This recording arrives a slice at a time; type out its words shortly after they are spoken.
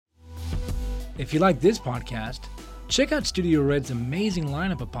If you like this podcast, check out Studio Red's amazing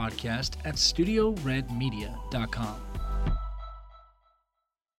lineup of podcasts at studioredmedia.com.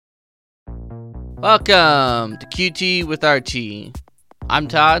 Welcome to QT with Archie. I'm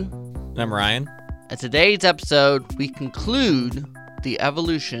Todd. I'm Ryan. And today's episode, we conclude the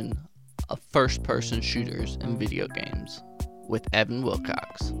evolution of first-person shooters in video games with Evan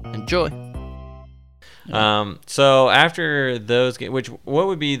Wilcox. Enjoy. So after those games, what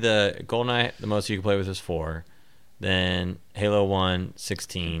would be the GoldenEye? The most you could play with was 4. Then Halo 1,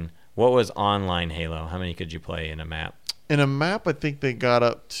 16. What was online Halo? How many could you play in a map? In a map, I think they got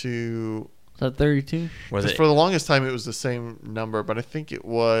up to... Is that 32? Was it for the longest time, it was the same number, but I think it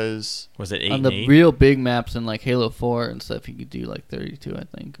was... Was it 8 On and the 8? real big maps in like Halo 4 and stuff, you could do like 32, I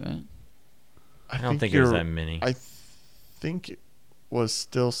think, right? I don't think it was that many. I think it was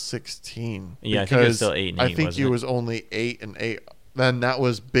still 16. Yeah, I think it was still 8 and 8, I think wasn't it it? was only 8 and 8. Then that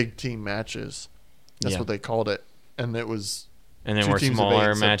was big team matches. That's Yeah. what they called it. And it was... And then 2 were teams of 8 smaller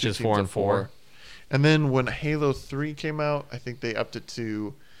instead of 2 matches, teams 4 of and 4. And then when Halo 3 came out, I think they upped it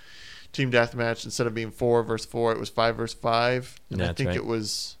to team deathmatch. Instead of being 4 versus 4, it was 5 versus 5. And I That's think right. it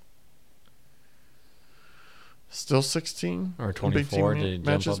was still 16 Or big 24, team did it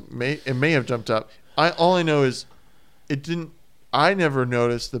matches. jump up? It may have jumped up. All I know is it didn't. I never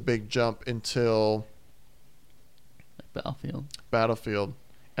noticed the big jump until Like Battlefield. Battlefield,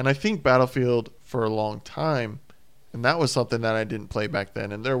 and I think Battlefield for a long time, and that was something that I didn't play back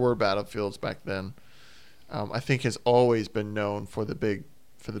then. And there were Battlefields back then. I think has always been known for the big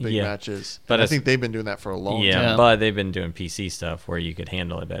Yeah. matches. But And I it's- think they've been doing that for a long Yeah, time. Yeah. but they've been doing PC stuff where you could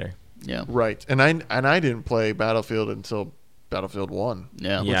handle it better. Yeah. Right. And I didn't play Battlefield until Battlefield 1.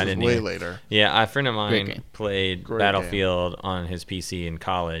 Yeah. Which Yeah, I was didn't way either. later. Yeah, a friend of Great mine game. played Great Battlefield on his PC in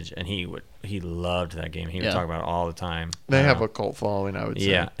college, and he loved that game. He would Yeah. talk about it all the time. They have a cult following, I would say.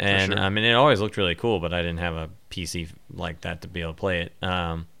 Yeah, for and sure. I mean, it always looked really cool, but I didn't have a PC like that to be able to play it.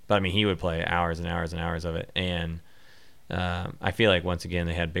 But I mean, he would play hours and hours and hours of it, and I feel like once again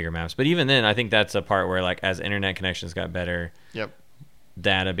they had bigger maps. But even then, I think that's a part where, like, as internet connections got better, Yep.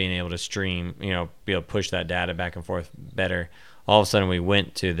 data being able to stream, be able to push that data back and forth better. All of a sudden, we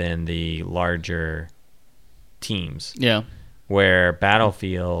went to then the larger teams, Yeah. where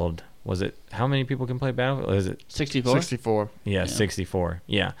Battlefield was it? How many people can play Battlefield? Is it 64? 64. Yeah, Yeah. 64.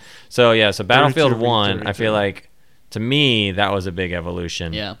 Yeah. So Battlefield 32, 1, I 32. feel like, to me, that was a big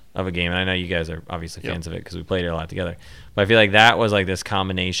evolution Yeah. of a game. And I know you guys are obviously Yep. fans of it because we played it a lot together. But I feel like that was like this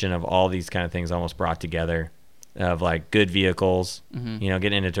combination of all these kind of things almost brought together of like good vehicles, Mm-hmm.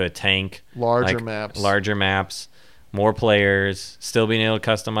 getting into a tank. Larger like, maps. Larger maps, more players, still being able to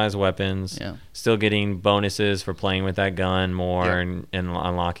customize weapons, Yeah. still getting bonuses for playing with that gun more Yep. and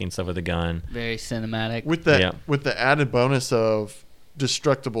unlocking stuff with the gun. Very cinematic. With the Yeah. with the added bonus of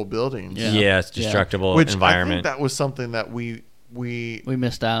destructible buildings. Yeah. Yes, Yeah. destructible Which I environment. think that was something that we we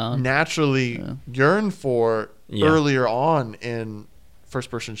missed out on. naturally Yeah. yearned for Yeah. earlier on in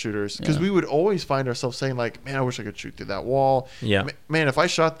first-person shooters, because Yeah. we would always find ourselves saying like, "Man, I wish I could shoot through that wall." Yeah. Man, if I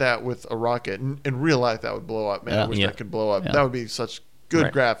shot that with a rocket in real life, that would blow up. Man, I Yeah. wish Yeah. that could blow up. Yeah. That would be such good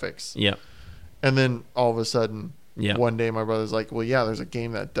Right. graphics. Yep. And then all of a sudden, Yeah. one day my brother's like, "Well, yeah, there's a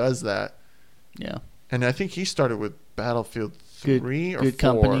game that does that." Yeah. And I think he started with Battlefield Good, 3 or good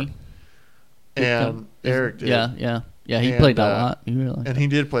 4. company. Good And Eric did. Yeah, yeah. Yeah, he And, played that a lot. He really liked And it. he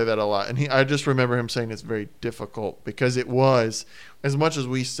did play that a lot. And I just remember him saying it's very difficult because it was, as much as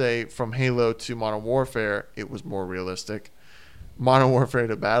we say from Halo to Modern Warfare, it was more realistic. Modern Warfare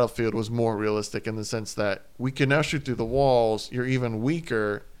to Battlefield was more realistic in the sense that we can now shoot through the walls. You're even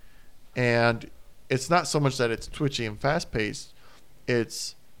weaker. And it's not so much that it's twitchy and fast paced,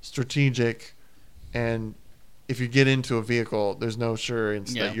 it's strategic. And if you get into a vehicle, there's no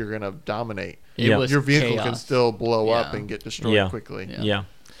assurance Yeah. that you're going to dominate. It Yeah. was Your vehicle can chaos. still blow up Yeah. and get destroyed Yeah. quickly. Yeah.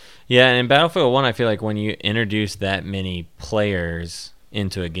 Yeah. And in Battlefield 1, I feel like when you introduce that many players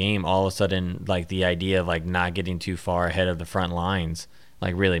into a game, all of a sudden, like, the idea of, like, not getting too far ahead of the front lines,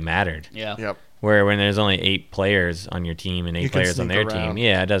 like, really mattered. Yeah. Yep. Where when there's only 8 players on your team and 8 You can players on sneak their around. team,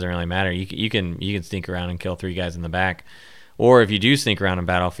 yeah, it doesn't really matter. You can sneak around and kill 3 guys in the back. Or if you do sneak around in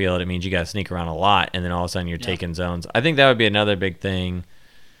Battlefield, it means you got to sneak around a lot, and then all of a sudden you're taking zones. I think that would be another big thing.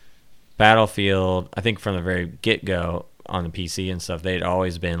 Battlefield, I think from the very get-go on the PC and stuff, they'd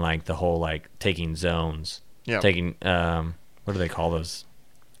always been like the whole like taking zones, Yep. taking what do they call those?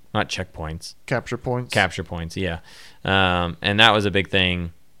 Not checkpoints, Capture points. capture points. Yeah, and that was a big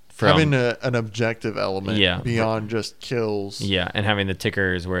thing. From, Having an objective element Yeah. beyond just kills. yeah, and having the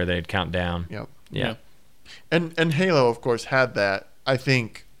tickers where they'd count down. Yep. Yeah. And Halo, of course, had that. I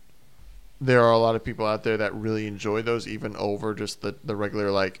think there are a lot of people out there that really enjoy those, even over just the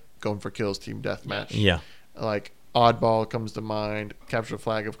regular like going for kills, team deathmatch. Yeah. Like Oddball comes to mind, Capture the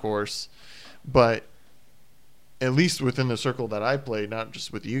Flag, of course. But at least within the circle that I played, not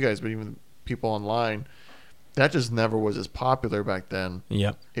just with you guys, but even people online, that just never was as popular back then.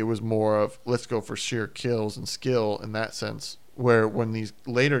 Yep. It was more of let's go for sheer kills and skill in that sense. Where when these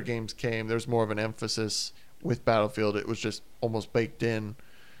later games came, there's more of an emphasis with Battlefield. It was just almost baked in.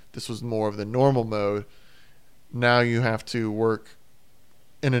 This was more of the normal mode. Now you have to work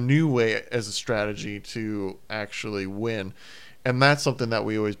in a new way as a strategy to actually win. And that's something that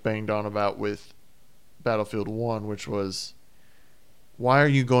we always banged on about with Battlefield 1, which was, why are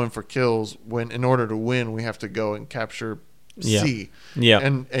you going for kills when in order to win we have to go and capture C? Yeah.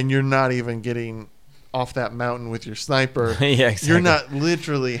 And you're not even getting off that mountain with your sniper. Yeah, exactly. You're not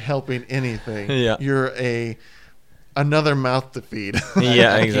literally helping anything. Yeah. You're another mouth to feed.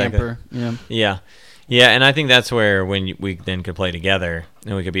 Yeah, A exactly. camper. Yeah. Yeah, and I think that's where when we then could play together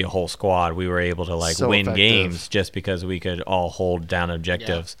and we could be a whole squad, we were able to like So win effective. games just because we could all hold down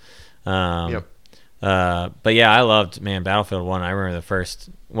objectives. Yep. But yeah, I loved Battlefield 1. I remember the first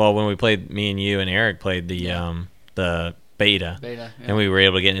when we played, me and you and Eric played the beta. And we were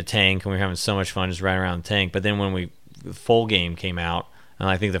able to get in a tank, and we were having so much fun just riding around the tank. But then when the full game came out, and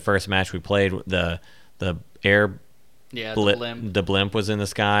I think the first match we played, the air the blimp was in the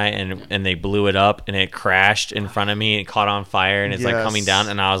sky, and they blew it up, and it crashed in front of me, and it caught on fire, and it's like coming down,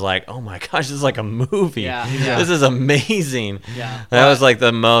 and I was like, oh my gosh, this is like a movie. This is amazing. That was like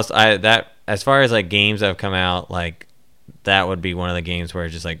the most as far as like games that have come out, like that would be one of the games where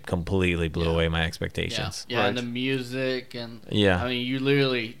it just like completely blew away my expectations. Yeah, and the music, and I mean, you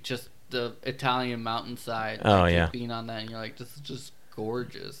literally just the Italian mountainside. Just being on that, and you're like, this is just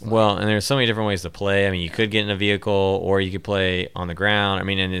gorgeous. Well, and there's so many different ways to play. I mean, you could get in a vehicle, or you could play on the ground. I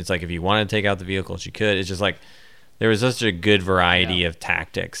mean, and it's like if you wanted to take out the vehicles, you could. It's just like there was such a good variety of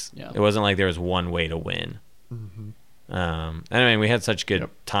tactics. It wasn't like there was one way to win. Mm-hmm. And I mean, we had such good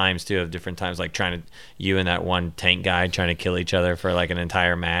times too, of different times, like you and that one tank guy trying to kill each other for like an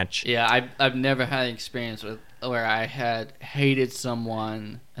entire match. Yeah, I've never had an experience where I had hated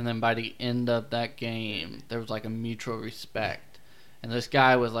someone, and then by the end of that game, there was like a mutual respect. And this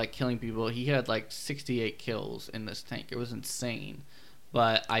guy was like killing people. He had like 68 kills in this tank. It was insane.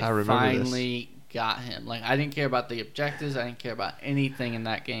 But I finally got him. Like, I didn't care about the objectives. I didn't care about anything in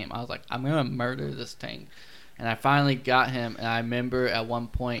that game. I was like, I'm going to murder this tank. And I finally got him. And I remember at one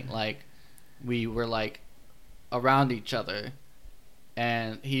point, like, we were like around each other.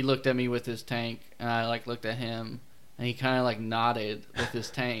 And he looked at me with his tank. And I like looked at him. And he kind of like nodded with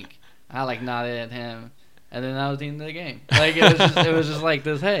his tank. I like nodded at him. And then that was the end of the game. Like, it was just like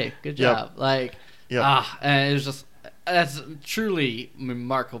this, hey, good job. Like, and it was just, that's truly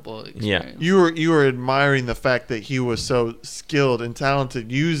remarkable experience. Yeah. You were admiring the fact that he was so skilled and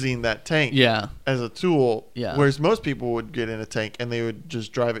talented using that tank as a tool. Yeah. Whereas most people would get in a tank and they would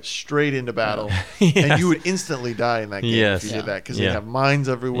just drive it straight into battle. And you would instantly die in that game if you did that. Because they have mines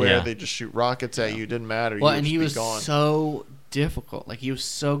everywhere. They just shoot rockets at you. It didn't matter. Well, and he was so difficult. Like, he was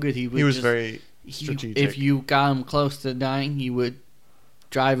so good. He was very... if you got him close to dying, he would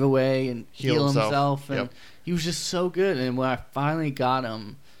drive away and heal himself. And he was just so good. And when I finally got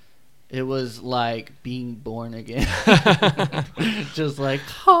him, it was like being born again. Just like,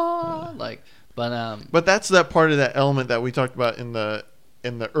 but that's that part of that element that we talked about in the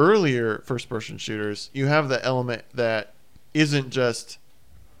earlier first person shooters. You have the element that isn't just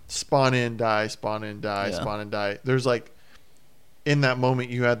spawn in, die, spawn in, die, spawn in, die. There's like, in that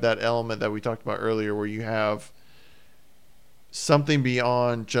moment, you had that element that we talked about earlier where you have something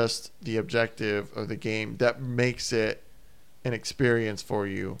beyond just the objective of the game that makes it an experience for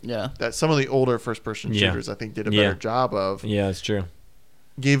you. Yeah. That some of the older first-person shooters, I think, did a better job of. Yeah, that's true.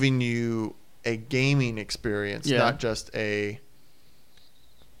 Giving you a gaming experience, not just a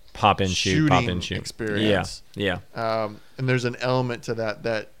pop and shoot experience. Yeah. And there's an element to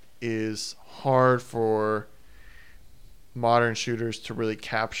that is hard for modern shooters to really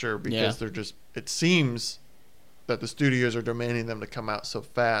capture because they're just, it seems that the studios are demanding them to come out so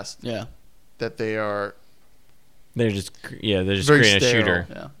fast that they're just creating sterile. a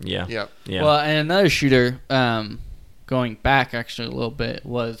shooter. Yeah. Well, and another shooter, going back actually a little bit,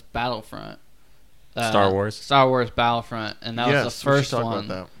 was Battlefront. Star Wars Battlefront, and that was the first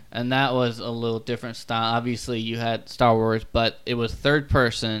one. And that was a little different style. Obviously, you had Star Wars, but it was third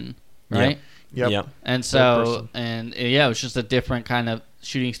person, right? Yep. And so, it was just a different kind of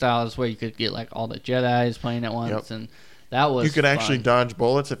shooting style. That's where you could get like all the Jedis playing at once, and that was you could fun. Actually dodge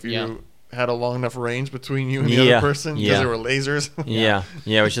bullets if you had a long enough range between you and the other person because there were lasers.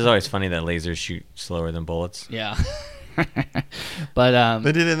 Which is always funny that lasers shoot slower than bullets. Yeah. But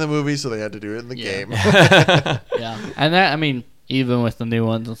They did it in the movie, so they had to do it in the Yeah. game. yeah, and that, I mean, even with the new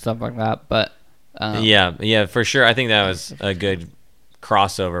ones and stuff like that, but yeah, for sure. I think that was a good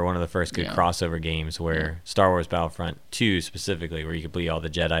crossover, one of the first good Yeah. crossover games where Star Wars Battlefront 2 specifically, where you could be all the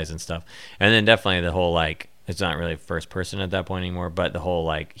Jedis and stuff. And then definitely the whole, like, it's not really first person at that point anymore, but the whole,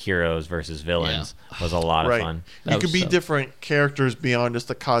 like, heroes versus villains was a lot of Right. fun. You That could was be so- different characters beyond just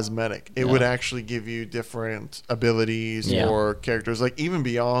the cosmetic. It Yeah. would actually give you different abilities Yeah. or characters. Like even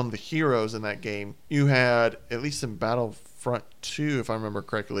beyond the heroes in that game, you had, at least in Battlefront 2, if I remember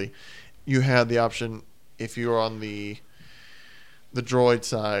correctly, you had the option, if you were on the droid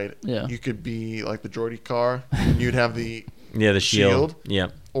side, Yeah. you could be like the droidy car, and you'd have the Yeah, the shield. Shield?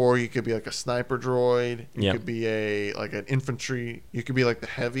 Yep. or you could be like a sniper droid. You Yep. could be like an infantry. You could be like the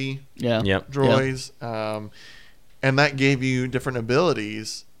heavy yeah, Yep. droids. And that gave you different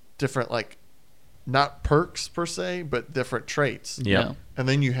abilities, different like not perks per se, but different traits. Yep. And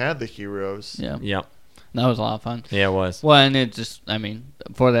then you had the heroes. yeah, Yep. that was a lot of fun. Yeah, it was. Well, and it just, I mean,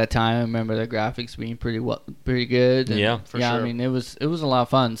 for that time, I remember the graphics being pretty good. And Yeah, for yeah, sure. I mean, it was a lot of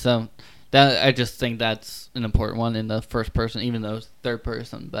fun. So that, I just think that's an important one in the first person, even though it's third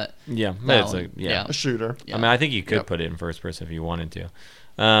person. But Yeah. that But it's one, yeah. A shooter. yeah. I mean, I think you could Yep. put it in first person if you wanted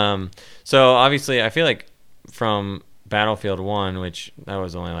to. So obviously, I feel like from Battlefield 1, which that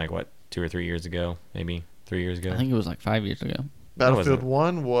was only like, what, 2 or 3 years ago? Maybe 3 years ago? I think it was like 5 years ago. Battlefield it?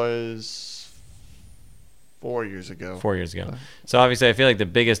 1 was 4 years ago. 4 years ago. So obviously, I feel like the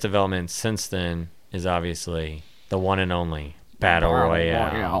biggest development since then is obviously the one and only Battle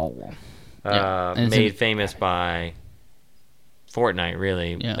Royale. Yeah. And it's Made in- famous by Fortnite,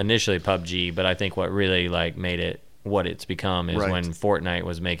 really. Yeah. Initially PUBG, but I think what really like made it what it's become is Right. when Fortnite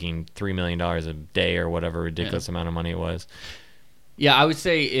was making $3 million a day or whatever ridiculous amount of money it was. Yeah, I would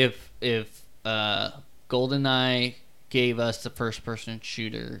say if GoldenEye gave us the first person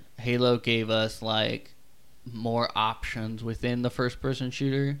shooter, Halo gave us like more options within the first person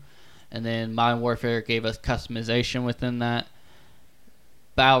shooter, and then Modern Warfare gave us customization within that.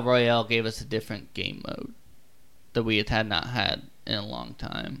 Battle Royale gave us a different game mode that we had not had in a long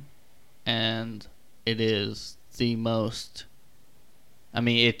time, and it is the most. I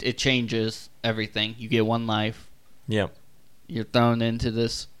mean, it changes everything. You get one life. Yep. You're thrown into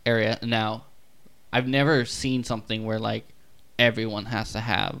this area. Now, I've never seen something where like everyone has to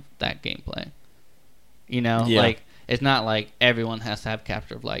have that gameplay. You know, Yeah. like it's not like everyone has to have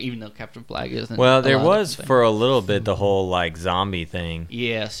capture flag, even though capture flag isn't. Well, a there lot of was things. for a little bit the whole like zombie thing.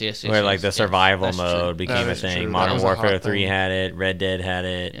 yes, Where like the yes, survival that's mode true. became That a is thing. true. That Modern was a Warfare hot 3 thing. had it. Red Dead had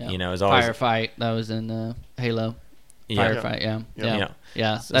it. Yeah. You know, it was always Firefight. That was in Halo. yeah. Firefight. Yeah, Yeah. yeah,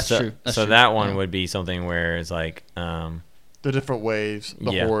 yeah. That's so, true. That's so true. that one Yeah. would be something where it's like, The different waves,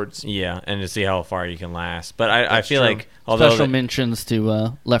 the yeah, hordes. yeah, and to see how far you can last. But I That's feel true. like although Special that- mentions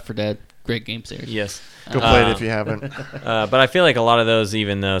to Left 4 Dead. Great game series. yes, Go play it Um, if you haven't. but I feel like a lot of those,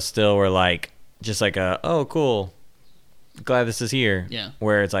 even though still were like just like a oh cool, glad this is here. Yeah.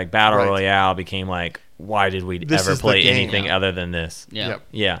 Where it's like Battle Right. Royale became like, why did we This ever is the play game. anything Yeah. other than this? Yeah. Yep.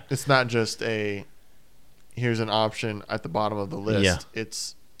 Yeah. It's not just here's an option at the bottom of the list. Yeah.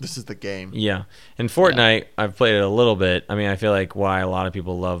 This is the game. Yeah, and Fortnite, I've played it a little bit. I mean, I feel like why a lot of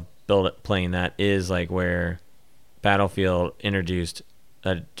people love playing that is like where Battlefield introduced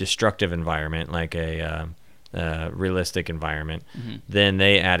a destructive environment, like a realistic environment. Mhm. Then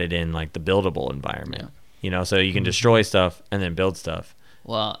they added in like the buildable environment. Yeah. You know, so you Mm-hmm. can destroy stuff and then build stuff.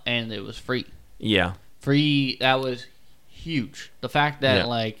 Well, and it was free. Yeah, Free. That was huge. The fact that Yeah.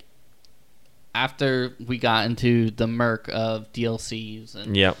 like after we got into the murk of DLCs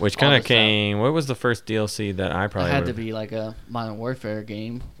and yeah. Which all kind of this stuff, came. What was the first DLC that I it probably had to would've- be like a Modern Warfare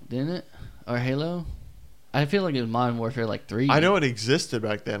game, didn't it? Or Halo? I feel like it was Modern Warfare like 3. I know it existed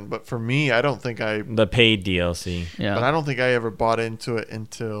back then, but for me, I don't think the paid DLC. Yeah. But I don't think I ever bought into it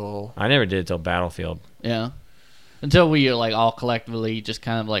until I never did till Battlefield. Yeah. Until we like all collectively just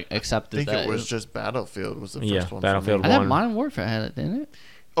kind of like I accepted think that it was just Battlefield was the first Yeah, one. Battlefield For I me. thought one. Modern Warfare had it, didn't it?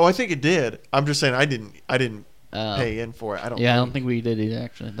 Oh, I think it did. I'm just saying I didn't pay in for it. I don't. Yeah, I don't think we did either.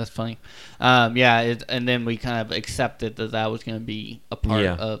 Actually, that's funny. Yeah, and then we kind of accepted that was going to be a part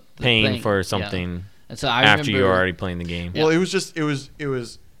Yeah. of the Paying thing. for Yeah. something And so I after remember, you're already playing the game. Well, it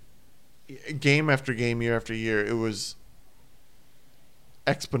was game after game, year after year. It was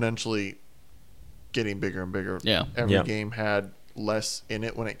exponentially getting bigger and bigger. Yeah. Every Yep. game had less in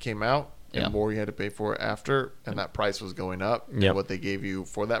it when it came out, and Yeah. more you had to pay for it after, and that price was going up. Yep. And what they gave you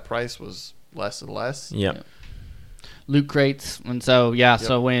for that price was less and less. Yep. loot crates, and so Yep.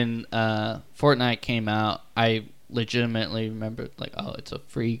 so when Fortnite came out, I legitimately remembered like, oh, it's a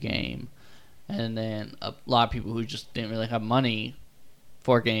free game, and then a lot of people who just didn't really have money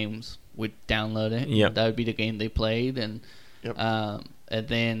for games would download it. Yep. That would be the game they played, and Yep. and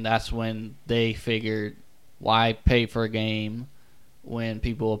then that's when they figured, why pay for a game when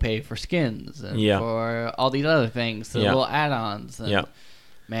people will pay for skins and Yeah. for all these other things, the Yeah. little add-ons. And Yeah.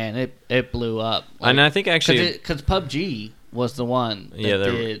 man, it blew up. And I think actually, because PUBG was the one that Yeah,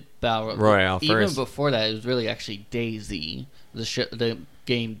 the did Battle Royale Even first. before that, it was really actually DayZ, the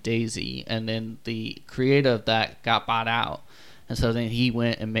game DayZ, and then the creator of that got bought out, and so then he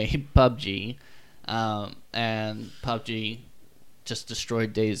went and made PUBG, and PUBG just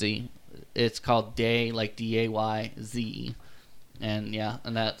destroyed DayZ. It's called Day, like DAYZ. And yeah,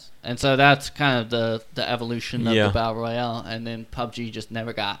 and so that's kind of the evolution of Yeah. the Battle Royale, and then PUBG just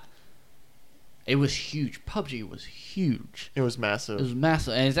never got. It was huge. PUBG was huge. It was It massive. was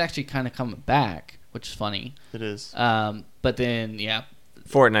massive, and it's actually kind of coming back, which is funny. It is. But then yeah,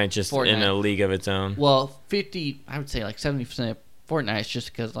 Fortnite just in Fortnite. a league of its own. well, I would say like 70% of Fortnite is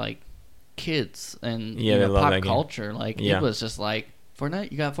just because like kids and Yeah, they love pop that game. culture. Like Yeah. it was just like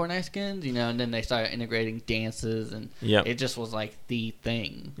Fortnite. You got Fortnite skins, and then they started integrating dances, and Yep. it just was like the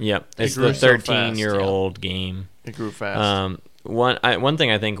thing. Yep. It It's grew the so fast, 13-year-old game. It grew fast. One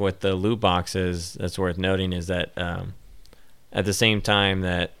thing I think with the loot boxes that's worth noting is that at the same time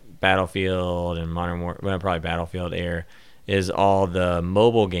that Battlefield and probably Battlefield Air is all the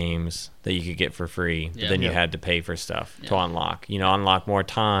mobile games that you could get for free, but Yeah. then you Yeah. had to pay for stuff to Yeah. unlock. Unlock more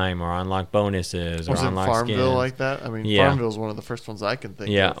time or unlock bonuses or Was it unlock Farmville skins. like that? I mean, Yeah. Farmville's one of the first ones I can think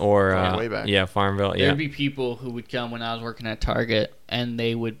Yeah, of. or going way back. Farmville. Yeah, There'd be people who would come when I was working at Target, and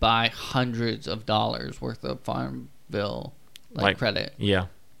they would buy hundreds of dollars worth of Farmville Like- credit, yeah,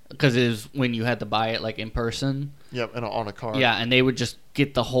 because it was when you had to buy it like in person. Yep, and on a card. Yeah, and they would just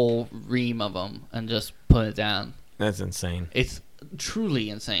get the whole ream of them and just put it down. that's insane. It's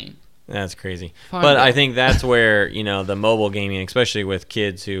truly insane. That's crazy. Farmville. But I think that's where, the mobile gaming, especially with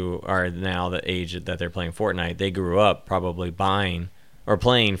kids who are now the age that they're playing Fortnite, they grew up probably buying or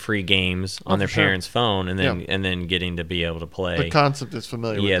playing free games on their for sure. parents' phone and then Yeah. and then getting to be able to play. The concept is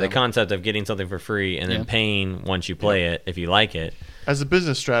familiar with the them. concept of getting something for free and Yeah. then paying once you play it if you like it. As a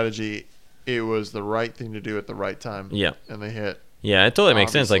business strategy, it was the right thing to do at the right time. Yeah. And they hit. Yeah, it totally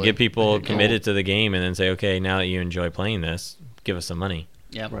makes sense. Like Obviously. get people Yeah. committed to the game and then say, okay, now that you enjoy playing this, give us some money.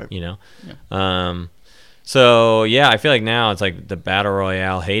 Yeah. Right. So yeah, I feel like now it's like the battle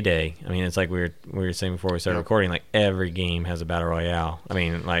royale heyday. I mean, it's like we were saying before we started Yep. recording, like every game has a battle royale. I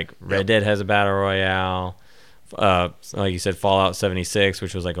mean, like Red Dead has a battle royale. Like you said, Fallout 76,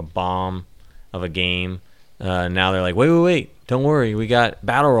 which was like a bomb of a game. Now they're like, wait, don't worry, we got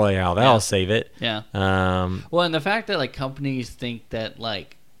battle royale. That'll Yeah. save it. Yeah. Um, Well, and the fact that like companies think that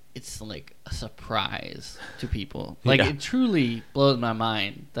like it's like a surprise to people, like Yeah. it truly blows my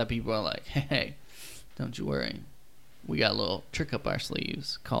mind that people are like, hey, don't you worry, we got a little trick up our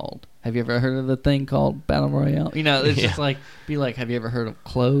sleeves called. Have you ever heard of the thing called Battle Royale? It's Yeah. just like be like, have you ever heard of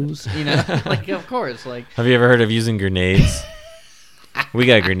clothes? Like of course, like have you ever heard of using grenades? We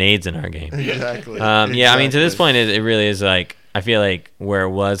got grenades in our game. Exactly. Yeah, I mean, to this Exactly. point, it really is like, I feel like where it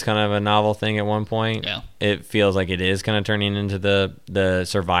was kind of a novel thing at one point, Yeah. it feels like it is kind of turning into the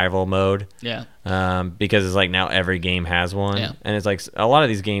survival mode. yeah, Because it's like now every game has one. Yeah. And it's like a lot of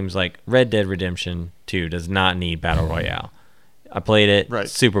these games, like Red Dead Redemption 2 does not need Battle Royale. I played it. Right.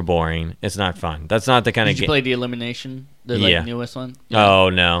 Super boring. It's not fun. That's not the kind did of you game. play the Elimination, the Yeah. newest one? Oh,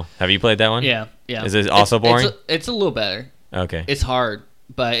 no. Have you played that one? Yeah, yeah. Is it also boring? It's a little better. Okay. It's hard,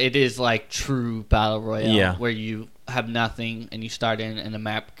 but it is like true battle royale, Yeah. where you have nothing and you start in and the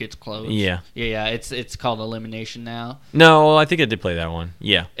map gets closed. Yeah. yeah. It's called Elimination now. No, I think I did play that one.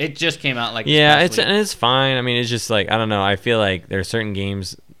 Yeah. It just came out like this Yeah, past week. it's fine. I mean, it's just like, I don't know. I feel like there are certain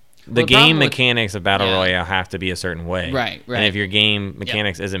games. The the game problem with- mechanics of Battle Yeah. Royale have to be a certain way. Right. And if your game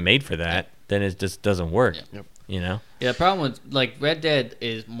mechanics isn't made for that, then it just doesn't work. Yeah. Yep. You know? Yeah, the problem with like Red Dead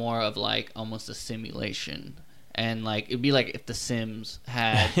is more of like almost a simulation, and like it'd be like if The Sims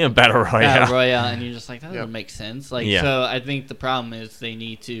had Battle Royale. Battle Royale, and you're just like that doesn't Yep. make sense. Like Yeah. so, I think the problem is they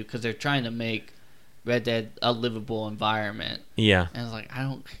need to, because they're trying to make Red Dead a livable environment. Yeah. And it's like,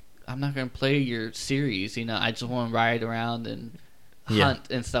 I'm not going to play your series, I just want to ride around and Yeah. hunt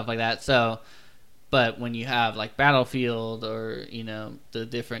and stuff like that. So, but when you have like Battlefield or, the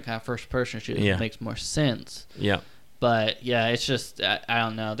different kind of first person shooters, Yeah. it makes more sense. Yeah. But yeah, it's just, I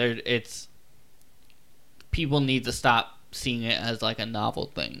don't know. People need to stop seeing it as like a novel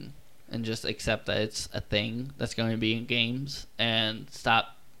thing and just accept that it's a thing that's going to be in games and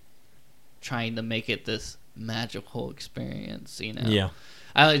stop trying to make it this magical experience, Yeah.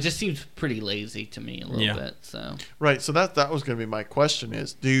 It just seems pretty lazy to me a little bit. So Right. So that was going to be my question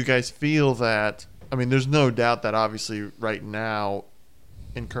is, do you guys feel that, I mean, there's no doubt that obviously right now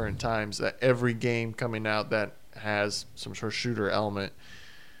in current times that every game coming out that has some sort of shooter element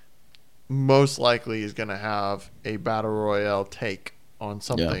most likely is going to have a battle royale take on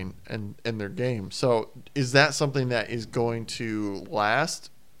something in their game. So is that something that is going to last,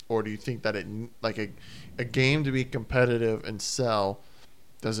 or do you think that it, like a game to be competitive and sell,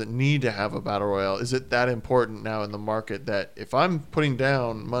 does it need to have a battle royale? Is it that important now in the market that if I'm putting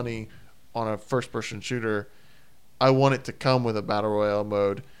down money on a first-person shooter, I want it to come with a battle royale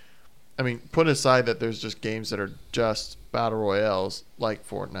mode? I mean, put aside that there's just games that are just battle royales like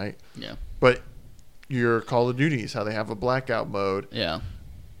Fortnite. yeah, But your Call of Duties, how they have a blackout mode. yeah,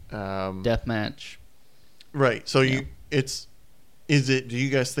 deathmatch. Right. So Yeah. do you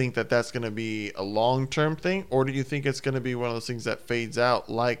guys think that that's going to be a long-term thing, or do you think it's going to be one of those things that fades out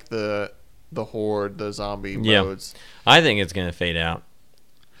like the horde, the zombie modes? I think it's gonna fade out.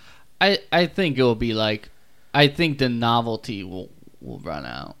 I think it will be like, I think the novelty will run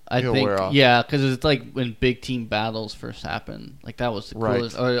out. It'll wear off. Yeah, because it's like when big team battles first happened, like that was the Right.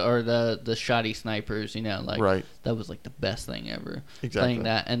 coolest, or the shoddy snipers, like Right. that was like the best thing ever. Exactly. Playing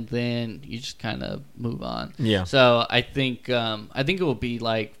that, and then you just kind of move on. Yeah. So I think it will be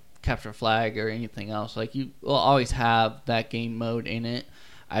like capture flag or anything else. Like you will always have that game mode in it.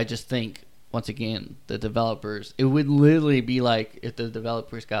 I just think, once again, the developers, it would literally be like if the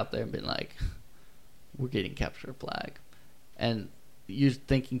developers got up there and been like, we're getting capture flag, and you're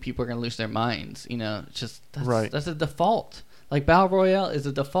thinking people are going to lose their minds. It's just Right. That's a default. Like Battle Royale is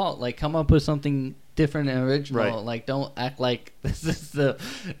a default. Like come up with something different and original. Right. Like don't act like this is the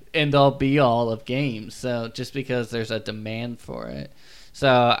end all be all of games. So just because there's a demand for it. So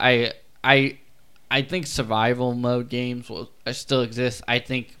I think survival mode games will still exist. I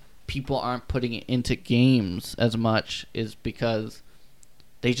think people aren't putting it into games as much is because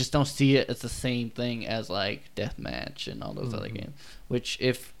they just don't see it as the same thing as like deathmatch and all those other games. Which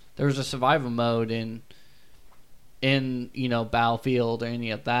if there was a survival mode in Battlefield or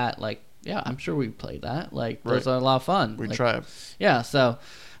any of that, like I'm sure we'd play that. Like those Right. are a lot of fun. We Like, try it. yeah, so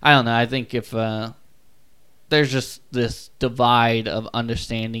I don't know. I think if there's just this divide of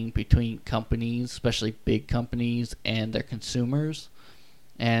understanding between companies, especially big companies, and their consumers.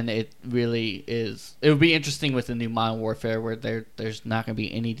 And it really is. It would be interesting with the new Modern Warfare where there's not going to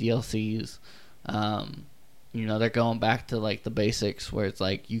be any DLCs. They're going back to like the basics where it's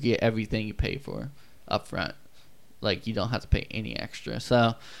like you get everything you pay for up front. Like you don't have to pay any extra.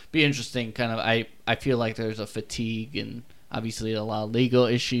 So be interesting. Kind of. I feel like there's a fatigue and obviously a lot of legal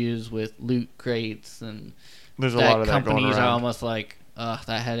issues with loot crates and There's a that lot of that going companies are around. almost like that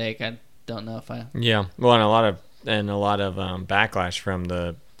headache. I don't know if I. Yeah. Well, and a lot of backlash from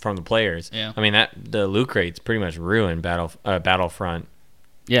the players. Yeah. I mean the loot crates pretty much ruined Battlefront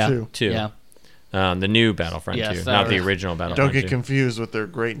Yeah. 2. Yeah. The new Battlefront Yes, 2, that not the was- original Battlefront Don't 2. get confused with their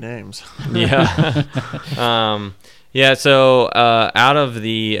great names. Yeah. Yeah, so out of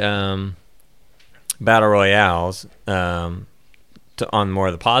the battle royales, on more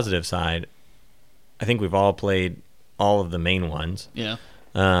of the positive side, I think we've all played all of the main ones. Yeah.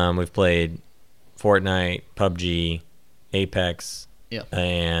 We've played Fortnite, PUBG, Apex, Yeah.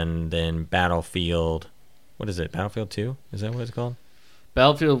 and then Battlefield. What is it? Battlefield 2? Is that what it's called?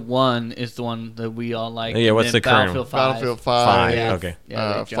 Battlefield 1 is the one that we all like. Yeah, and what's then the current Battlefield 5. Battlefield 5. Five, Yeah. okay. Yeah,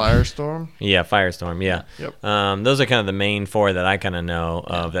 they jumped. Firestorm. Yeah, Firestorm. Yeah. Yep. Those are kind of the main four that I kind of know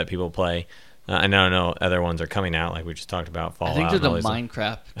of that people play. I know other ones are coming out, like we just talked about. Fallout. I think they're and the all these-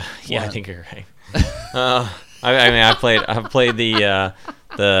 Minecraft. Yeah, I one. think you're right. I've played the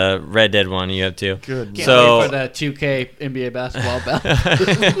Red Dead one. You have too. Good. Can't So- wait for the 2K NBA basketball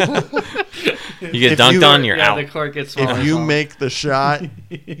battle. You get If dunked you- on, you're yeah, out. the court gets smaller. If and you smaller. make the shot,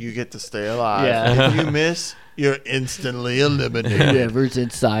 you get to stay alive. Yeah. If you miss, you're instantly eliminated. whoever's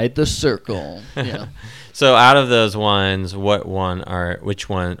inside the circle. Yeah. So out of those ones, which one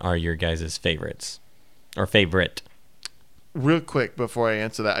are your guys' favorites or favorite? Real quick before I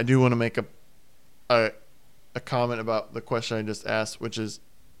answer that, I do want to make a comment about the question I just asked, which is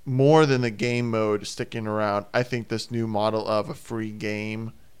more than the game mode sticking around. I think this new model of a free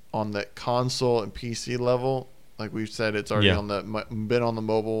game on the console and PC level, like we've said, it's already been on the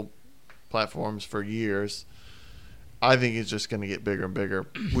mobile platforms for years. I think it's just going to get bigger and bigger.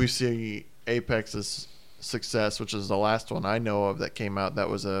 We see Apex's success, which is the last one I know of that came out. That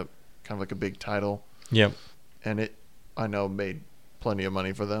was a kind of like a big title, Yep. and it, I know, made plenty of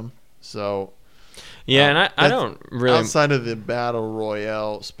money for them. So Yeah, and I that's don't really. outside of the battle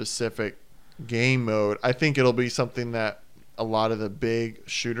royale specific game mode, I think it'll be something that a lot of the big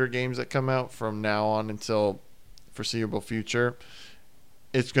shooter games that come out from now on until foreseeable future,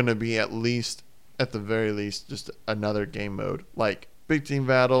 it's going to be at the very least, just another game mode. Like Big Team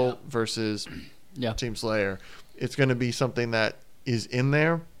Battle versus Team Slayer. It's going to be something that is in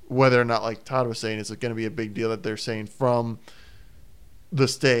there, whether or not, like Todd was saying, it's going to be a big deal that they're saying from the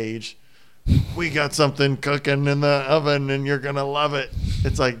stage, we got something cooking in the oven and you're going to love it.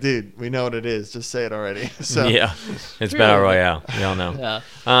 It's like, dude, we know what it is. Just say it already. So Yeah, it's Battle Royale. We all know. Yeah.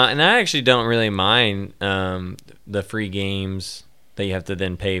 And I actually don't really mind the free games that you have to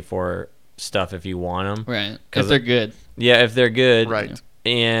then pay for stuff if you want them. Right. 'Cause If they're good. Yeah, if they're good. Right.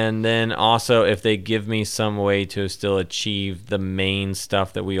 And then also if they give me some way to still achieve the main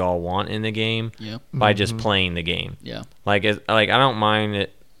stuff that we all want in the game Yeah. by just playing the game. Yeah. Like I don't mind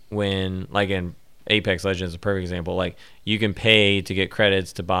it when, like in Apex Legends is a perfect example, like you can pay to get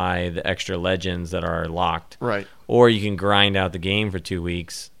credits to buy the extra legends that are locked. Right. Or you can grind out the game for 2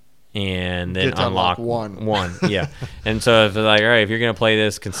 weeks and then Get to unlock one. Yeah. And so if like, all right, if you're going to play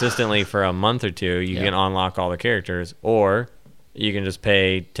this consistently for a month or two, you can unlock all the characters, or you can just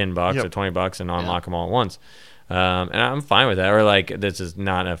pay $10 or $20 and unlock them all at once. And I'm fine with that. Or like, this is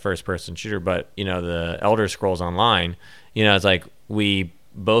not a first person shooter, but you know, the Elder Scrolls Online, you know, it's like we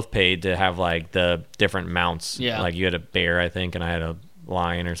both paid to have like the different mounts. Yeah. Like you had a bear, I think, and I had a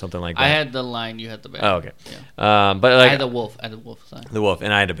lion or something like that. I had the lion, you had the bear. Oh, okay. Yeah. But I like had the wolf. Sorry. the wolf,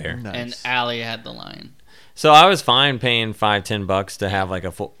 and I had a bear. Nice. And Allie had the lion. So I was fine paying $5-10 to have like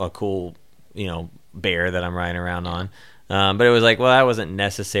a cool, you know, bear that I'm riding around on. But it was like, well, that wasn't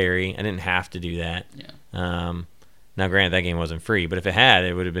necessary. I didn't have to do that. Yeah. Now, granted, that game wasn't free, but if it had,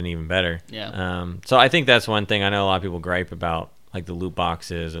 it would have been even better. Yeah. So I think that's one thing. I know a lot of people gripe about, like the loot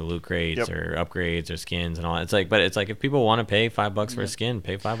boxes or loot crates or upgrades or skins and all that. It's like if people want to pay $5 for a skin,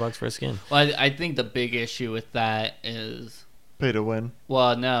 pay $5 for a skin. Well, I think the big issue with that is, Pay to win.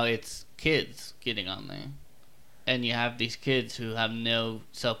 well, no, it's kids getting on there. And you have these kids who have no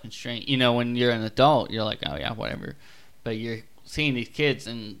self-constraint. You know, when you're an adult, you're like, oh, yeah, whatever. But you're seeing these kids,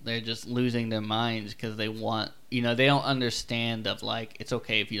 and they're just losing their minds because they want, you know, they don't understand of, like, it's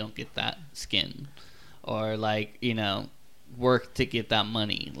okay if you don't get that skin. Or, like, you know, work to get that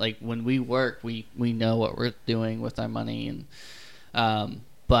money. Like, when we work, we know what we're doing with our money. And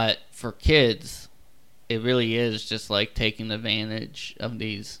but for kids, it really is just, like, taking advantage of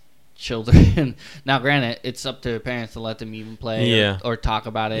these children. Now, granted, it's up to their parents to let them even play or talk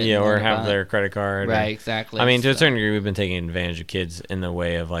about it. Yeah, or learn have about their it. credit card. Right, exactly. I mean, to a So- certain degree, we've been taking advantage of kids in the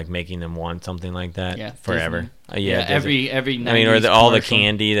way of like making them want something like that forever. Disney. Disney. Every 90s I mean, or all the commercial.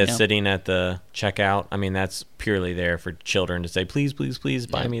 candy that's sitting at the checkout. I mean, that's purely there for children to say, please, please, please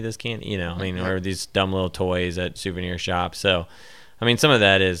buy me this candy. You know, I mean, or these dumb little toys at souvenir shops. So, I mean, some of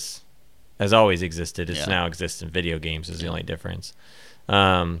that has always existed. It's now exists in video games is the only difference.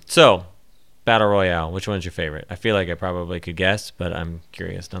 So, Battle Royale, which one's your favorite? I feel like I probably could guess, but I'm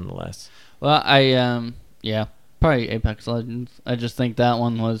curious nonetheless. Well, probably Apex Legends. I just think that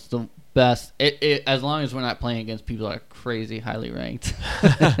one was the best. It as long as we're not playing against people that are crazy highly ranked.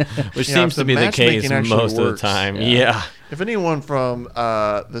 Which Yeah, seems if to the be the case matchmaking actually most of the works. time. Yeah. Yeah. If anyone from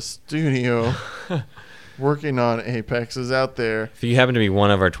the studio working on Apex is out there, If you happen to be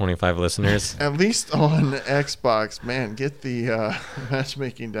one of our 25 listeners, at least on Xbox, man, get the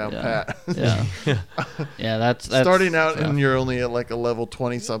matchmaking down pat. Yeah, that's Starting out yeah. and you're only at like a level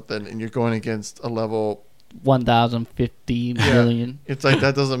 20 something, and you're going against a level. 1,050 million. It's like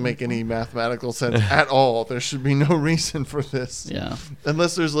that doesn't make any mathematical sense at all. There should be no reason for this. Yeah.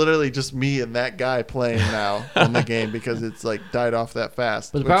 Unless there's literally just me and that guy playing now on the game because it's like died off that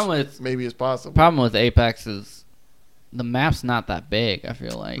fast. But the which problem with maybe is possible. problem with Apex is the map's not that big. I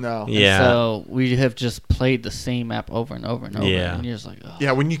feel like. No. And Yeah. so we have just played the same map over and over and over. Yeah. And you're just like, oh.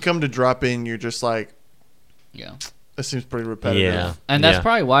 Yeah, when you come to drop in, you're just like, Yeah. it seems pretty repetitive. Yeah. And that's Yeah.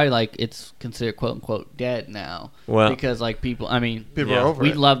 probably why like it's considered quote unquote dead now. Well- because like people, I mean, People Yeah. are over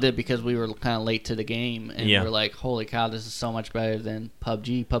we it. loved it because we were kind of late to the game, and Yeah. we're like, holy cow, this is so much better than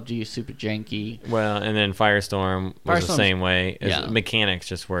PUBG. PUBG is super janky. well, and then Firestorm was the Firestorm's- same way. yeah.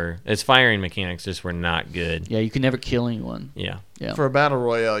 Its firing mechanics just were not good. Yeah, you can never kill anyone. Yeah. Yeah. For a battle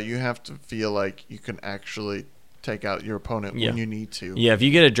royale, you have to feel like you can actually take out your opponent Yeah. when you need to. Yeah, if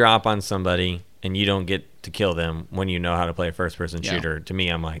you get a drop on somebody and you don't get to kill them when you know how to play a first-person Yeah. shooter, to me,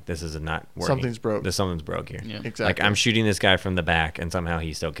 I'm like, this is not working. Something's broke. Something's broke here. Yeah. Exactly. Like, I'm shooting this guy from the back, and somehow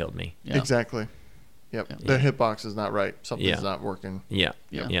he still killed me. Yeah. Exactly. Yep. Yeah. Their hitbox is not right. Something's Yeah. not working. Yeah.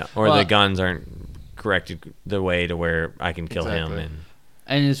 Yeah. Yeah. Or Well- the guns aren't corrected the way to where I can kill him. Exactly. And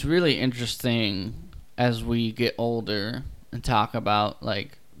And it's really interesting as we get older and talk about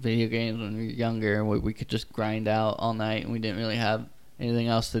like video games when we were younger, and we could just grind out all night, and we didn't really have anything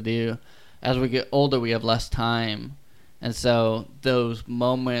else to do. As we get older, we have less time, and so those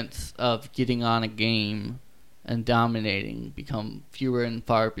moments of getting on a game and dominating become fewer and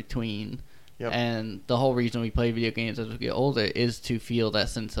far between. Yep. And the whole reason we play video games as we get older is to feel that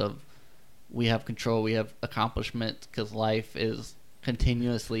sense of we have control, we have accomplishment, because life is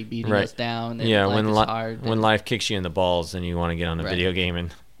continuously beating Right. us down. And Yeah, life is hard. when life kicks you in the balls and you want to get on a Right. video game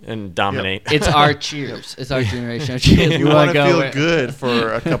and dominate. It's our cheers. It's our generation of cheers. You We want to go feel where- good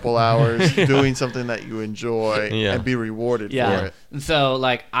for a couple hours doing something that you enjoy Yeah. and be rewarded Yeah. for it. And so,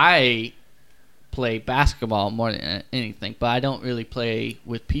 like, I play basketball more than anything, but I don't really play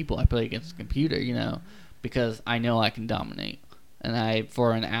with people. I play against the computer, because I know I can dominate. And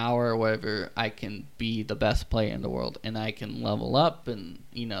for an hour or whatever, I can be the best player in the world, and I can level up, and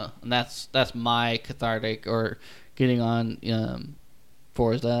and that's my cathartic, or getting on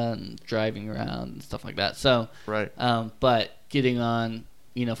Forza and driving around and stuff like that. So, Right. but getting on,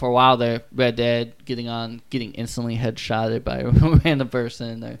 for a while there, Red Dead, getting instantly headshotted by a random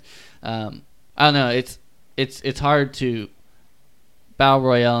person, or I don't know. It's hard to battle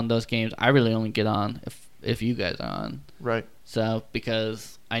royale in those games. I really only get on if you guys are on. Right. So,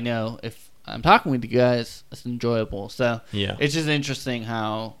 because I know if I'm talking with you guys, it's enjoyable. So, Yeah. it's just interesting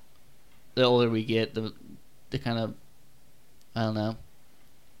how the older we get, the kind of, I don't know,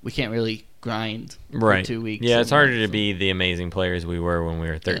 we can't really grind Right. for 2 weeks. Yeah, it's and, harder to so- be the amazing players we were when we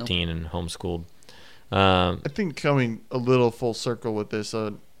were 13 and homeschooled. I think coming a little full circle with this,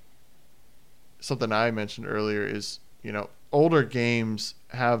 something I mentioned earlier is, older games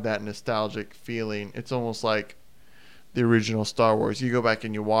have that nostalgic feeling. It's almost like the original Star Wars. You go back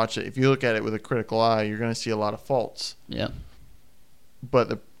and you watch it. If you look at it with a critical eye, you're going to see a lot of faults. Yeah. But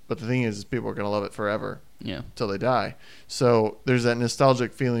the thing is people are going to love it forever. Yeah. Till they die. So there's that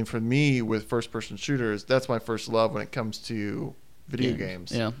nostalgic feeling for me with first-person shooters. That's my first love when it comes to video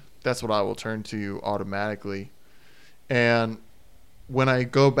games. Yeah. That's what I will turn to automatically. And when I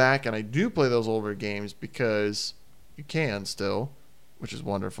go back and I do play those older games, because you can still, which is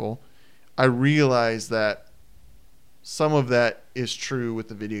wonderful, I realize that some of that is true with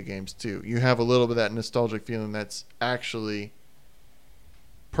the video games too. You have a little bit of that nostalgic feeling that's actually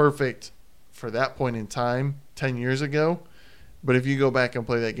perfect for that point in time 10 years ago. But if you go back and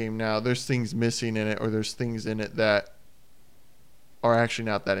play that game now, there's things missing in it, or there's things in it that are actually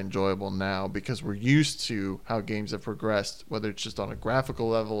not that enjoyable now, because we're used to how games have progressed, whether it's just on a graphical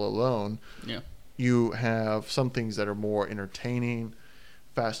level alone. Yeah. You have some things that are more entertaining,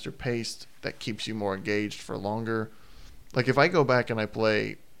 faster paced, that keeps you more engaged for longer. Like if I go back and I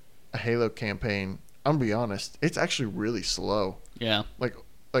play a Halo campaign, I'm gonna be honest, it's actually really slow. Yeah. Like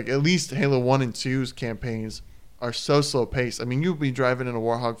at least Halo 1 and 2's campaigns are so slow paced. I mean, you'll be driving in a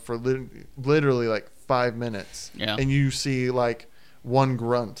Warhog for literally like 5 minutes. Yeah. And you see like one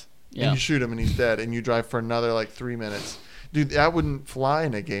grunt. Yeah. And you shoot him and he's dead. And you drive for another like 3 minutes. Dude, that wouldn't fly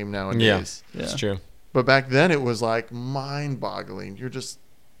in a game nowadays. Yeah, it's Yeah. true. But back then it was like mind-boggling. You're just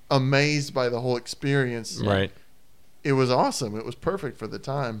amazed by the whole experience. Right. It was awesome. It was perfect for the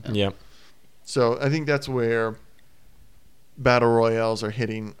time. Yep. So I think that's where battle royales are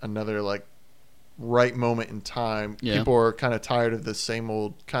hitting another like right moment in time. Yeah. People are kind of tired of the same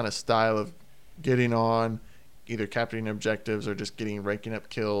old kind of style of getting on, either capturing objectives or just ranking up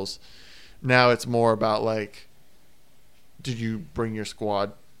kills. Now it's more about like, did you bring your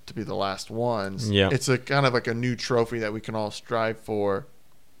squad to be the last ones? Yeah. It's a kind of like a new trophy that we can all strive for,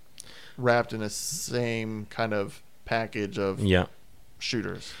 wrapped in a same kind of package of Yeah.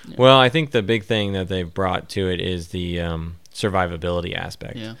 shooters. Yeah. Well, I think the big thing that they've brought to it is the survivability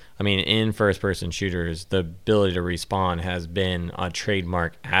aspect. Yeah. I mean, in first-person shooters, the ability to respawn has been a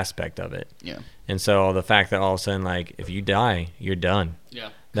trademark aspect of it. Yeah. And so the fact that all of a sudden, like, if you die, you're done. Yeah.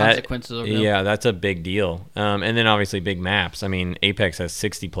 That- Consequences are real. Yeah, that's a big deal. And then obviously big maps. I mean, Apex has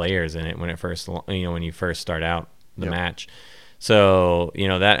 60 players in it when you first start out the Yep. match. So,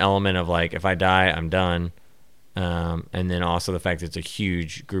 that element of like, if I die, I'm done. And then also the fact that it's a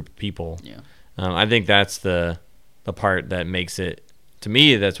huge group of people. Yeah. I think that's the part that makes it, to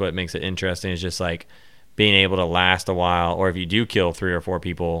me, that's what makes it interesting, is just like being able to last a while. Or if you do kill 3 or 4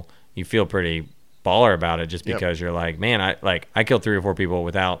 people, you feel pretty baller about it, just Yep. because you're like, man, I killed 3 or 4 people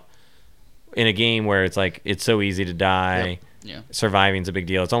without, in a game where it's like it's so easy to die. Yeah. Surviving's a big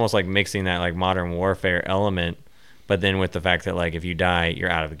deal. It's almost like mixing that like modern warfare element, but then with the fact that like if you die, you're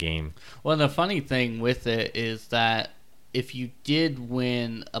out of the game. Well, the funny thing with it is that if you did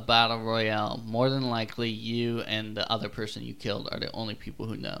win a battle royale, more than likely you and the other person you killed are the only people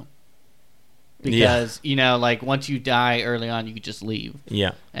who know. because like once you die early on, you could just leave.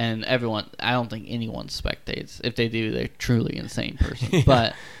 Yeah. And I don't think anyone spectates. If they do, they're truly insane person.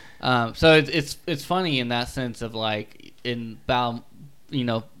 But so it's funny in that sense of like in battle,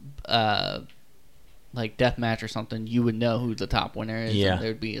 like deathmatch or something, you would know who the top winner is. Yeah. And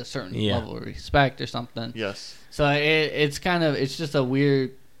there'd be a certain level of respect or something. Yes. So it's just a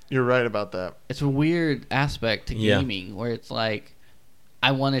weird. You're right about that. It's a weird aspect to gaming where it's like,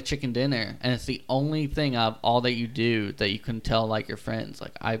 I won a chicken dinner, and it's the only thing of all that you do that you can tell like your friends.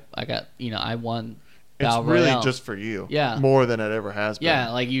 Like I got, I won. It's really just for you. Yeah. More than it ever has been.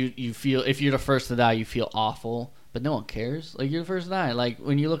 Yeah, like you feel, if you're the first to die, you feel awful, but no one cares. Like you're the first to die. Like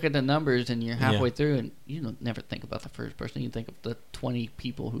when you look at the numbers and you're halfway through, and you don't never think about the first person. You think of the 20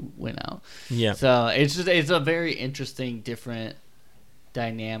 people who went out. Yeah. So it's a very interesting, different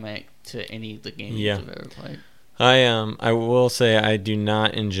dynamic to any of the games I've ever played. I will say I do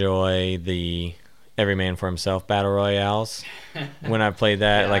not enjoy the every man for himself battle royales. When I played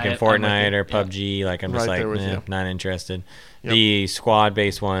that, like in Fortnite or PUBG, like I'm just like, not interested. Yep. The squad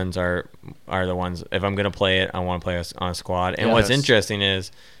based ones are the ones, if I'm gonna play it, I want to play on a squad. And what's interesting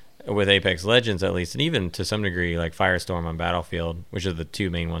is with Apex Legends, at least, and even to some degree like Firestorm on Battlefield, which are the two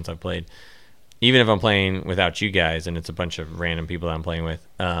main ones I've played. Even if I'm playing without you guys and it's a bunch of random people that I'm playing with,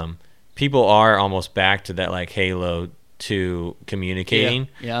 people are almost back to that like Halo 2 communicating.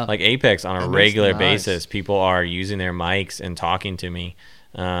 Yeah. Like Apex on a regular basis, people are using their mics and talking to me.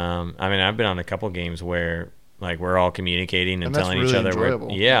 I mean, I've been on a couple games where like we're all communicating and telling each other.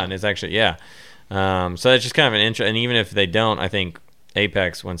 And it's actually so it's just kind of an intro. And even if they don't, I think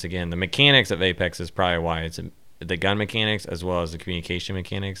Apex, once again, the mechanics of Apex is probably why it's the gun mechanics as well as the communication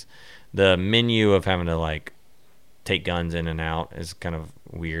mechanics. The menu of having to like take guns in and out is kind of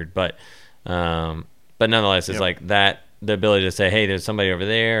weird, but nonetheless, it's like that, the ability to say, hey, there's somebody over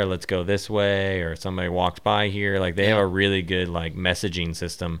there, let's go this way, or somebody walked by here. Like they have a really good like messaging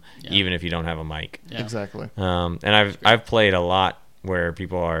system, even if you don't have a mic. Yeah. Exactly. And I've played a lot where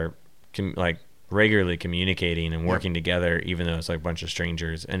people are like regularly communicating and working together, even though it's like a bunch of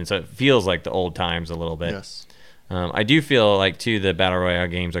strangers, and it feels like the old times a little bit. Yes. I do feel like too the battle royale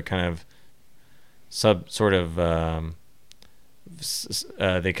games are kind of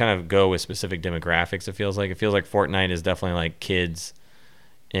they kind of go with specific demographics. It feels like Fortnite is definitely like kids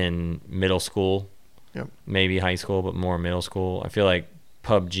in middle school, maybe high school, but more middle school. I feel like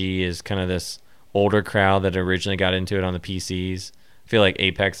PUBG is kind of this older crowd that originally got into it on the PCs. I feel like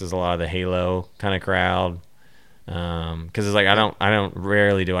Apex is a lot of the Halo kind of crowd, because it's like I don't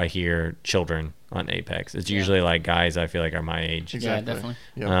rarely do I hear children on Apex. It's usually like guys I feel like are my age. Exactly. Yeah, definitely.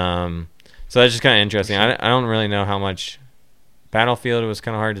 Yep. So that's just kind of interesting. I don't really know how much Battlefield, it was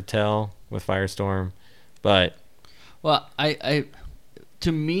kind of hard to tell with Firestorm, but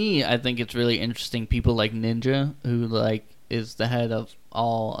to me, I think it's really interesting. People like Ninja, who like is the head of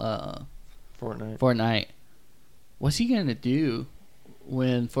all Fortnite. What's he gonna do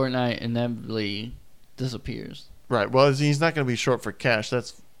when Fortnite inevitably disappears? Right. Well, he's not gonna be short for cash.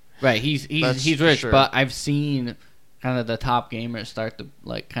 That's right. He's rich, sure. But I've seen kind of the top gamers start to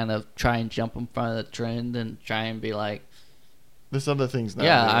like kind of try and jump in front of the trend and try and be like, this other thing's not.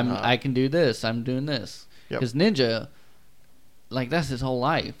 Yeah, I can do this. I'm doing this. Because Ninja, like that's his whole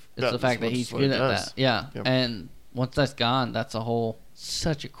life. It's the fact that he's good at that. Yeah, and once that's gone, that's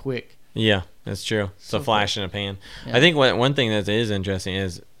such a quick. Yeah, that's true. It's a flash in a pan. Yeah. I think one thing that is interesting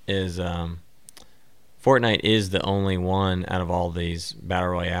is Fortnite is the only one out of all these battle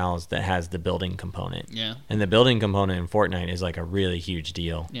royales that has the building component. Yeah. And the building component in Fortnite is like a really huge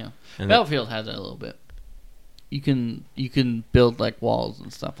deal. Yeah. And Battlefield has it a little bit. You can build like walls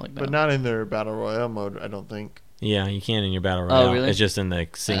and stuff like that. But not in their battle royale mode, I don't think. Yeah, you can in your battle royale. Oh, really? It's just in the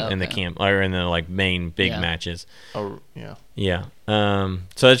in the camp or in the like main big matches. Oh, yeah. Yeah.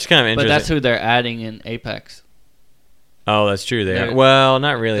 So it's kind of interesting. But that's who they're adding in Apex. Oh, that's true. Well,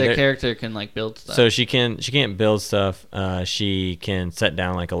 not really. Their character can like build stuff. So she can't build stuff. She can set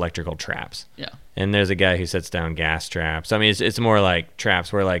down like electrical traps. Yeah. And there's a guy who sets down gas traps. I mean, it's more like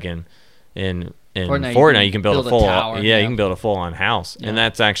traps where like in Fortnite you can build a full tower, you can build a full on house. Yeah. And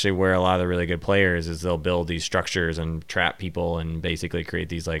that's actually where a lot of the really good players is they'll build these structures and trap people and basically create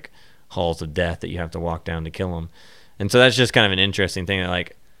these like halls of death that you have to walk down to kill them. And so that's just kind of an interesting thing that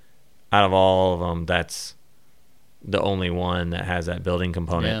like out of all of them, that's the only one that has that building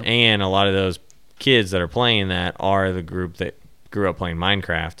component. Yeah. And a lot of those kids that are playing that are the group that grew up playing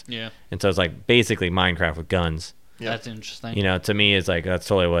Minecraft. Yeah. And so it's like basically Minecraft with guns. Yeah. That's interesting. You know, to me, it's like that's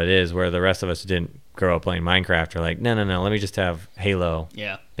totally what it is. Where the rest of us who didn't grow up playing Minecraft are like, no, let me just have Halo.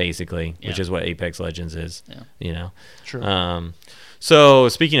 Yeah. Basically, which is what Apex Legends is. Yeah. You know. True. So,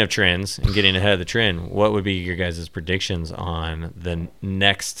 speaking of trends and getting ahead of the trend, what would be your guys' predictions on the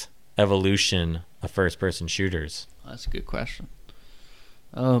next evolution of first-person shooters? That's a good question.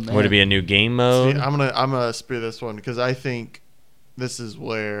 Oh man, Would it be a new game mode? See, I'm gonna spear this one because I think this is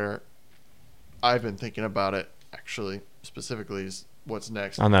where I've been thinking about it. Actually, specifically, is what's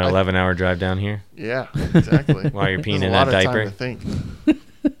next On that 11-hour drive down here? Yeah, exactly. While you're peeing There's in a lot that of diaper? time to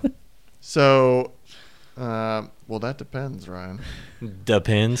think. So, well, that depends, Ryan.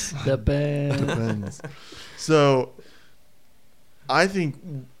 Depends. the band. Depends. So, I think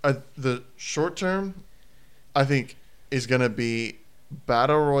the short term, I think, is going to be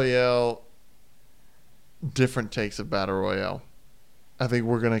Battle Royale, different takes of Battle Royale. I think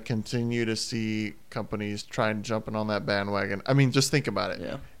we're going to continue to see companies try and jumping on that bandwagon. I mean, just think about it.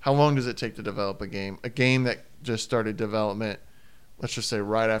 Yeah. How long does it take to develop a game? A game that just started development, let's just say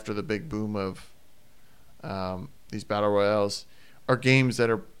right after the big boom of these Battle Royales, are games that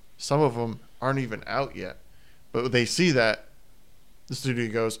are, some of them aren't even out yet. But they see that, the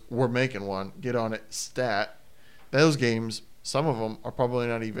studio goes, we're making one, get on it, stat. Those games, some of them are probably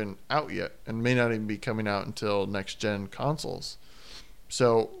not even out yet and may not even be coming out until next-gen consoles.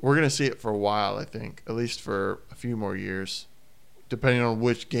 So we're going to see it for a while, I think, at least for a few more years. Depending on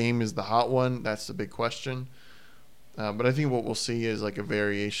which game is the hot one, that's the big question. But I think what we'll see is like a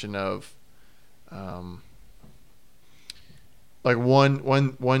variation of, like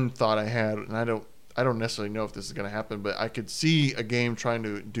one thought I had, and I don't necessarily know if this is going to happen, but I could see a game trying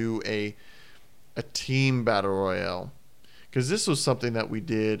to do a team battle royale, because this was something that we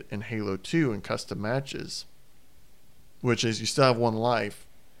did in Halo 2 in custom matches, which is you still have one life,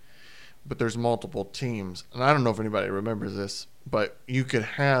 but there's multiple teams. And I don't know if anybody remembers this, but you could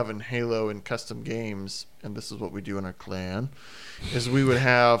have in Halo in custom games, and this is what we do in our clan, is we would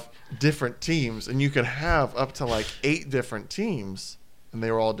have different teams, and you could have up to like 8 different teams, and they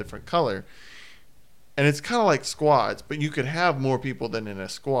were all different color. And it's kind of like squads, but you could have more people than in a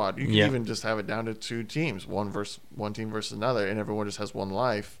squad. You could even just have it down to 2 teams, one team versus another, and everyone just has one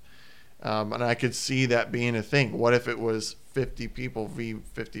life. And I could see that being a thing. What if it was 50 people v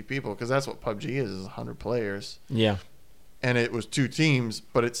 50 people? Because that's what PUBG is 100 players. Yeah. And it was 2 teams,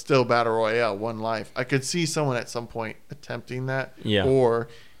 but it's still Battle Royale, one life. I could see someone at some point attempting that. Yeah. Or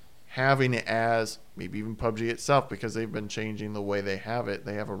having it as maybe even PUBG itself, because they've been changing the way they have it.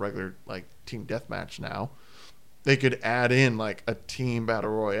 They have a regular like team deathmatch now. They could add in like a team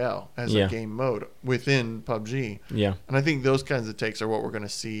Battle Royale as a game mode within PUBG. Yeah. And I think those kinds of takes are what we're going to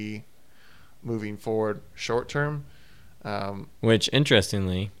see moving forward short term. Which,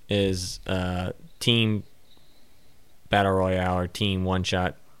 interestingly, is team battle royale or team one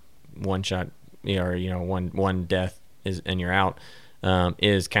shot, or one death is and you're out,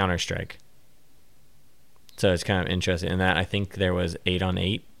 is Counter-Strike. So it's kind of interesting. And that, I think there was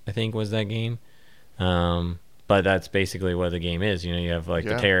 8-on-8, I think was that game. But that's basically what the game is. You know, you have like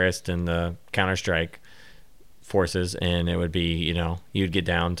the terrorist and the Counter-Strike forces, and it would be, you'd get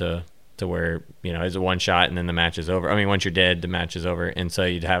down to where, it's a one shot and then the match is over. I mean, once you're dead, the match is over. And so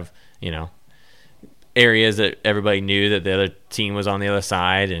you'd have, areas that everybody knew that the other team was on the other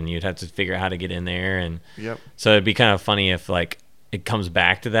side, and you'd have to figure out how to get in there. And so it'd be kind of funny if like it comes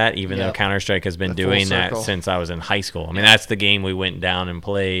back to that, even though Counter-Strike has been doing that since I was in high school. I mean, that's the game we went down and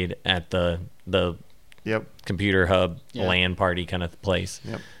played at the computer hub LAN party kind of place.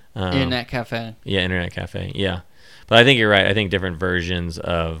 Internet cafe. Yeah, internet cafe. Yeah. But I think you're right. I think different versions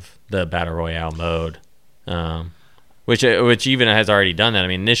of the Battle Royale mode, which even has already done that. I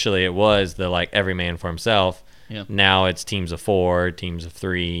mean, initially it was the like every man for himself. Yeah. Now it's teams of 4, teams of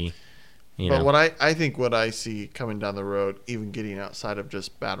 3. But what I think what I see coming down the road, even getting outside of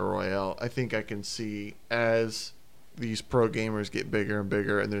just Battle Royale, I think I can see as these pro gamers get bigger and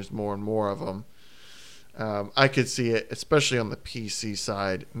bigger, and there's more and more of them. I could see it, especially on the PC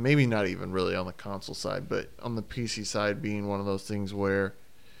side, maybe not even really on the console side, but on the PC side being one of those things where,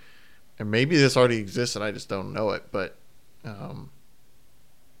 and maybe this already exists and I just don't know it, but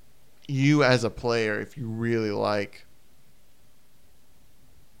you as a player, if you really like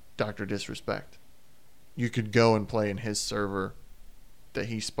Dr. Disrespect, you could go and play in his server that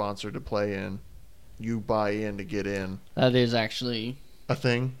he sponsored to play in. You buy in to get in. That is actually a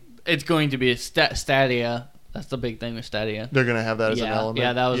thing. It's going to be a Stadia. That's the big thing with Stadia. They're going to have that as an element.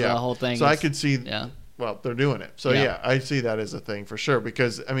 Yeah, that was the whole thing. So I could see. Well, they're doing it. So I see that as a thing for sure,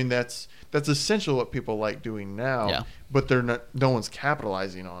 because I mean that's essentially what people like doing now. Yeah. But they're not. No one's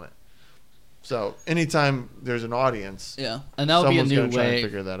capitalizing on it. So anytime there's an audience, and that would be a new try way and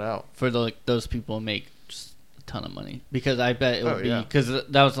figure that out for those people to make just a ton of money, because I bet it would be, because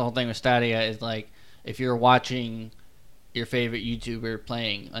that was the whole thing with Stadia, is like if you're watching your favorite YouTuber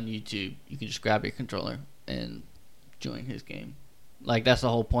playing on YouTube, you can just grab your controller and join his game. Like, that's the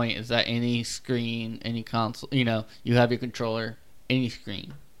whole point, is that any screen, any console, you have your controller, any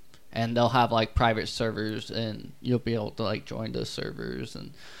screen. And they'll have, like, private servers, and you'll be able to, like, join those servers.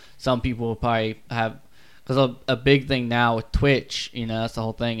 And some people will probably have, because a big thing now with Twitch, that's the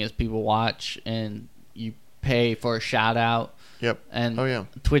whole thing, is people watch and you pay for a shout out. Yep. And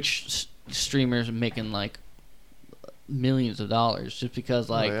Twitch streamers are making, like, millions of dollars just because,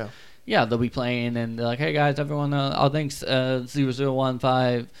 like, they'll be playing and they're like, hey guys, everyone, thanks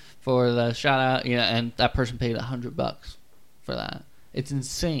 0015 for the shout out, and that person paid $100 for that. It's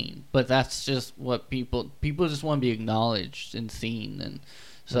insane, but that's just what people just want to be acknowledged and seen, and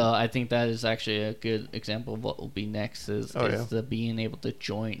so I think that is actually a good example of what will be next is the being able to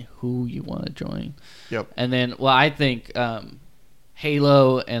join who you want to join. Yep. And then, well, I think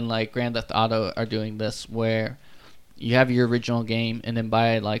Halo and like Grand Theft Auto are doing this where you have your original game, and then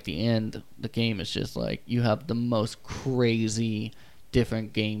by like the end, the game is just like you have the most crazy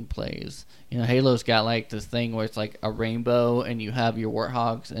different gameplays. Halo's got like this thing where it's like a rainbow, and you have your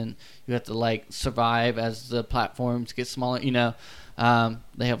warthogs, and you have to like survive as the platforms get smaller. They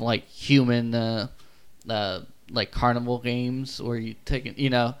have like human, like carnival games where you take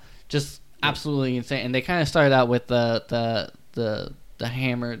it. Just absolutely insane. And they kind of started out with the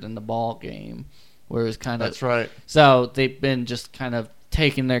hammered and the ball game, where it was kind of that's right. So they've been just kind of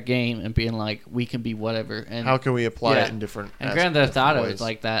taking their game and being like, we can be whatever. And how can we apply it in different? And Grand Theft Auto is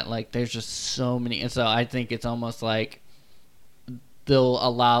like that. Like there's just so many, and so I think it's almost like they'll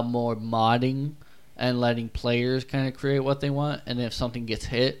allow more modding and letting players kind of create what they want. And if something gets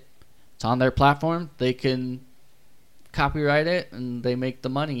hit, it's on their platform. They can copyright it and they make the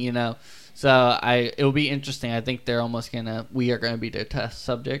money. So it'll be interesting. I think they're almost we are gonna be their test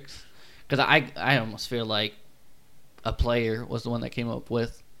subjects, because I almost feel like a player was the one that came up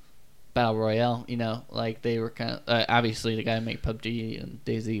with Battle Royale. Like they were kind of obviously the guy who made PUBG and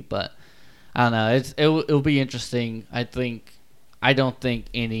DayZ, but I don't know. It'll be interesting. I don't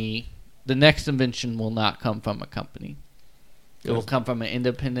think the next invention will not come from a company. It will come from an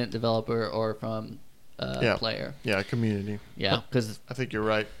independent developer or from a player. Yeah, a community. Yeah, because I think you're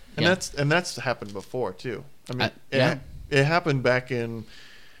right, and that's happened before too. I mean, it happened back in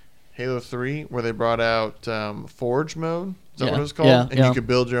Halo 3 where they brought out Forge mode. Is that what it was called? Yeah, and you could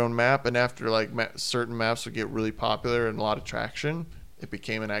build your own map, and after like certain maps would get really popular and a lot of traction, it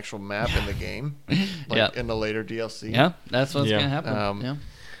became an actual map in the game, like in the later DLC. Yeah, that's what's gonna happen.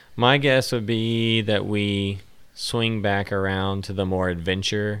 My guess would be that we swing back around to the more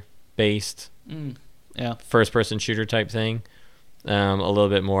adventure-based, first-person shooter type thing. A little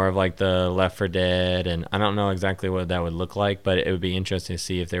bit more of like the Left 4 Dead, and I don't know exactly what that would look like, but it would be interesting to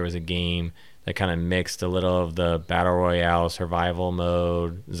see if there was a game that kind of mixed a little of the battle royale survival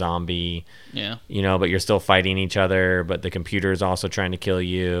mode, zombie, but you're still fighting each other, but the computer is also trying to kill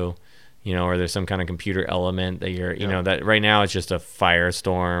you, or there's some kind of computer element that you're, that right now it's just a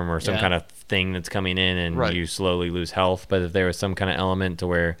firestorm or some kind of thing that's coming in and you slowly lose health. But if there was some kind of element to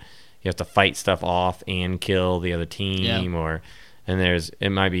where you have to fight stuff off and kill the other team, it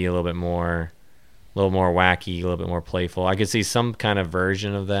might be a little more wacky, a little bit more playful. I could see some kind of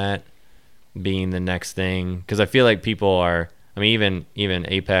version of that being the next thing, because I feel like people are. I mean, even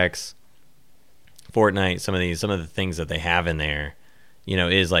Apex, Fortnite, some of the things that they have in there,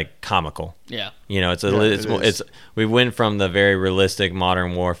 is like comical. Yeah. We went from the very realistic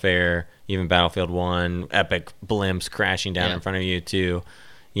Modern Warfare, even Battlefield 1, epic blimps crashing down in front of you, to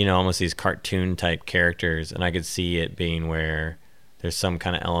almost these cartoon type characters, and I could see it being where there's some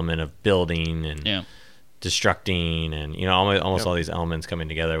kind of element of building and destructing, and almost all these elements coming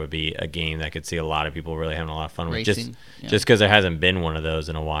together would be a game that I could see a lot of people really having a lot of fun with, just because there hasn't been one of those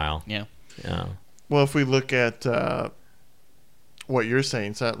in a while. Well, if we look at what you're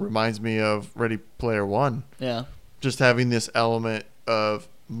saying, so that reminds me of Ready Player One. Just having this element of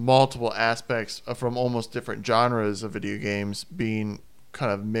multiple aspects from almost different genres of video games being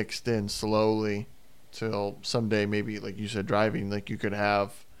kind of mixed in slowly till someday, maybe like you said, driving, like you could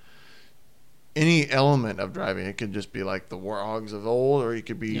have any element of driving. It could just be like the Warthogs of old, or it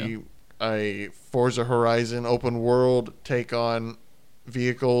could be a Forza Horizon open world take on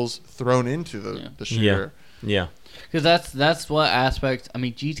vehicles thrown into the shooter. Because that's what aspect. I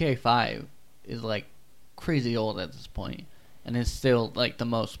mean, GTA 5 is like crazy old at this point, and it's still like the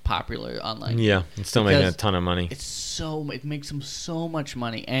most popular online game. It's still making a ton of money. It makes them so much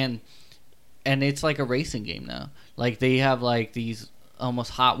money, and it's like a racing game now. Like they have like these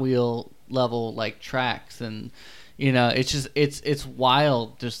almost Hot Wheel level like tracks, and It's just it's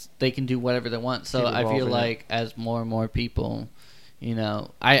wild. Just they can do whatever they want. So Keep I feel evolving it. like as more and more people,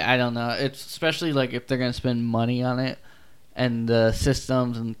 I don't know. It's especially like if they're gonna spend money on it, and the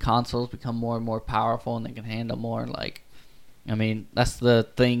systems and consoles become more and more powerful, and they can handle more. Like, I mean, that's the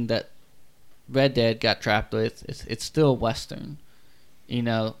thing that Red Dead got trapped with. It's still Western.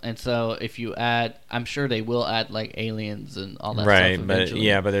 And so if you add, I'm sure they will add like aliens and all that Right, stuff but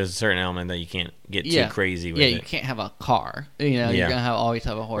eventually. but there's a certain element that you can't get too crazy with Yeah, it. you can't have a car. You're gonna always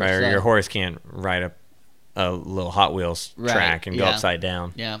have a horse. Right, or so- your horse can't ride up a little Hot Wheels Right, track and go yeah. upside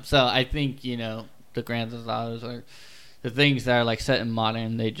down. Yeah, so I think the Grand Theft Autos are the things that are like set in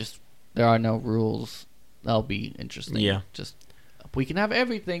modern. There are no rules. That'll be interesting. Yeah. Just we can have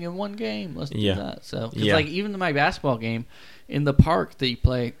everything in one game. Let's do Yeah. that. So, 'cause Yeah. like even my basketball game, in the park that you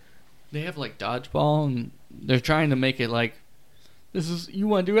play, they have like dodgeball, and they're trying to make it like you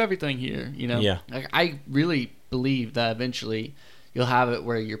want to do everything here. Yeah. Like I really believe that eventually you'll have it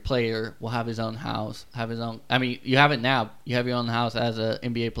where your player will have his own house, have his own. I mean, you have it now. You have your own house as an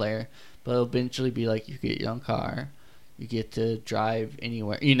NBA player, but it'll eventually be like you get your own car, you get to drive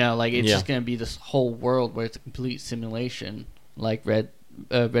anywhere. Like it's Yeah. just gonna be this whole world where it's a complete simulation, like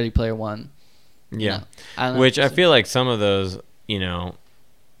Ready Player One. Yeah. I don't know. Which I feel like some of those,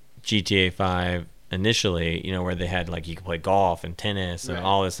 GTA 5 initially, where they had like you could play golf and tennis and Right.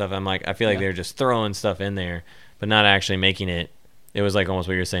 all this stuff. I'm like, I feel like Yeah. they're just throwing stuff in there, but not actually making it. It was like almost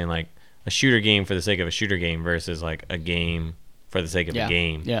what you're saying, like a shooter game for the sake of a shooter game versus like a game for the sake of a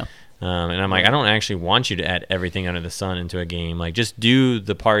game. Yeah. And I'm like, I don't actually want you to add everything under the sun into a game. Like, just do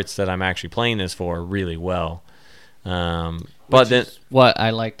the parts that I'm actually playing this for really well. But Which then, is what I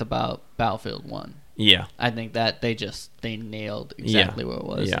liked about Battlefield 1. yeah, I think that they nailed exactly what it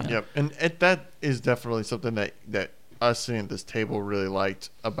was. Yeah. Yep, and that is definitely something that us sitting at this table really liked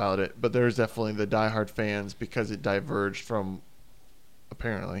about it. But there's definitely the diehard fans because it diverged from,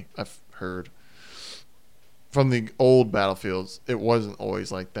 apparently, I've heard, from the old Battlefields. It wasn't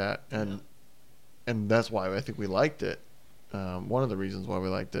always like that, and that's why I think we liked it. One of the reasons why we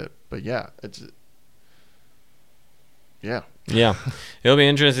liked it. But yeah, yeah. It'll be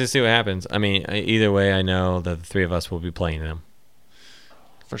interesting to see what happens. I mean, either way, I know that the three of us will be playing them.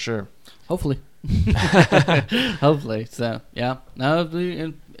 For sure. Hopefully. Hopefully. So, yeah. No,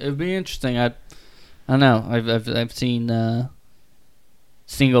 it'd be interesting. I don't know. I've seen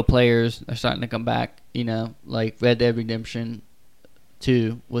single players are starting to come back, like Red Dead Redemption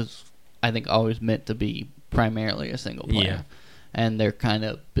 2 was, I think, always meant to be primarily a single player. Yeah. And they're kind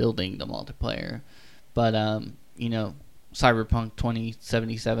of building the multiplayer. But, Cyberpunk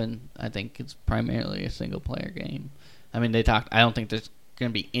 2077, I think it's primarily a single player game. I mean, I don't think there's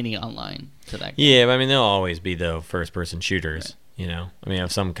going to be any online to that game. Yeah, but I mean, there'll always be though first-person shooters. I mean,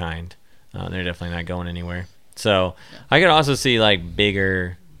 of some kind. They're definitely not going anywhere. So I could also see like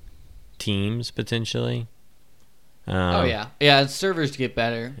bigger teams potentially. Oh yeah, yeah. Servers get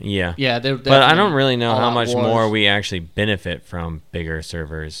better. Yeah. Yeah, But I don't really know how All-Out much Wars. more we actually benefit from bigger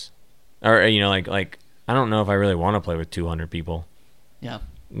servers, or like I don't know if I really want to play with 200 people. Yeah,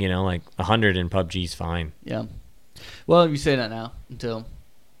 Like 100 in PUBG's fine. yeah. Well, you say that now until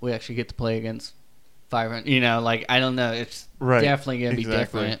we actually get to play against 500. Like I don't know. It's Right. definitely gonna be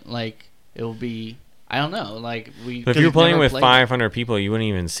Exactly. different. Like it will be. I don't know. Like we. But if you're we've playing never with played 500 people, you wouldn't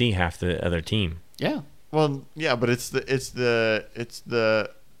even see half the other team. it. Yeah. Well, yeah, but it's the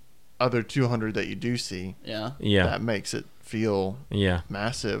other 200 that you do see Yeah. Yeah. that makes it feel Yeah.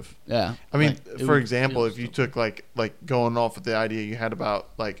 massive. Yeah. I mean, Like, it for would example, feel if you so- took like going off with the idea you had about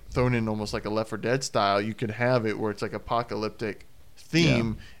like throwing in almost like a Left 4 Dead style, you could have it where it's like apocalyptic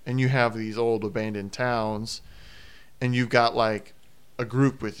theme, and you have these old abandoned towns, and you've got like a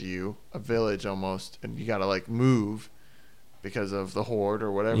group with you, a village almost, and you got to like move because of the horde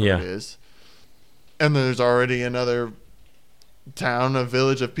or whatever Yeah. it is, and there's already another town, a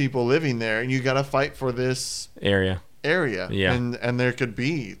village of people living there, and you got to fight for this Area. area. Yeah. And there could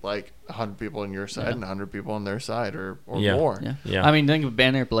be like 100 people on your side Yeah. and 100 people on their side or Yeah. more. Yeah. Yeah. I mean, think of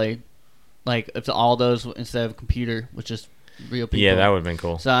Banner Blade. Like if all those instead of computer, which is real people. Yeah, that would have been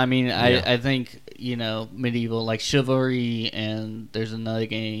cool. So I mean, Yeah. I think medieval like Chivalry, and there's another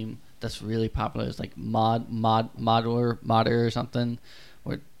game that's really popular. It's like Modder or something,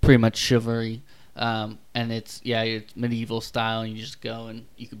 or pretty much Chivalry. And it's medieval style, and you just go and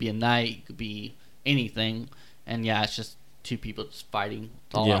you could be a knight, you could be anything, and it's just two people just fighting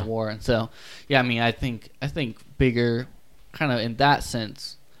all Yeah. out war. And so I mean, I think bigger, kind of in that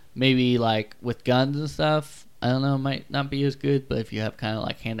sense. Maybe like with guns and stuff, I don't know, it might not be as good. But if you have kind of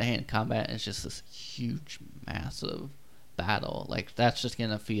like hand-to-hand combat, it's just this huge, massive battle. Like that's just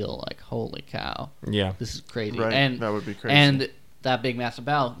gonna feel like holy cow, Yeah. this is crazy. Right, And that would be crazy. And that big massive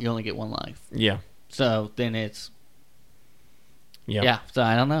battle, you only get one life. Yeah. So then it's Yep. yeah. So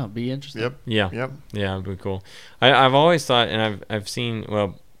I don't know. It'd be interesting. Yep. Yeah. Yep. Yeah, it'd be cool. I've always thought, and I've seen,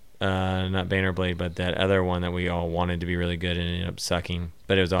 well, not Bannerblade, but that other one that we all wanted to be really good and ended up sucking.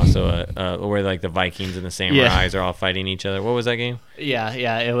 But it was also where like the Vikings and the Samurais are all fighting each other. What was that game?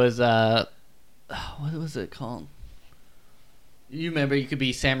 Yeah. It was what was it called? You remember? You could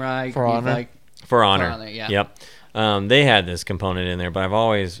be samurai. For be Honor? Like, For Honor. For Honor, yeah. Yep. They had this component in there, but I've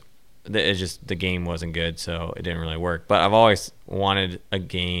always, it's just the game wasn't good, so it didn't really work. But I've always wanted a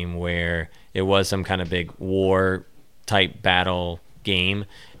game where it was some kind of big war type battle game,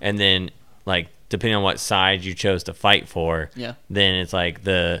 and then like depending on what side you chose to fight for, Yeah. then it's like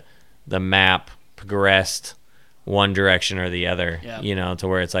the map progressed one direction or the other, Yeah. you know, to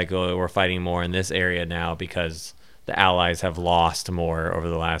where it's like, oh, we're fighting more in this area now because the allies have lost more over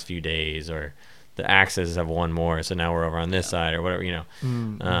the last few days, or the Axis have won more, so now we're over on this side, or whatever, you know.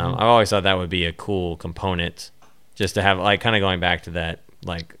 Mm-hmm. I've always thought that would be a cool component, just to have, like, kind of going back to that,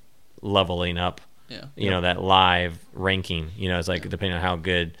 like, leveling up, Yeah. you know, that live ranking. You know, it's like depending on how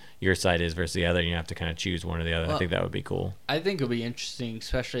good your side is versus the other, you have to kind of choose one or the other. Well, I think that would be cool. I think it'll be interesting,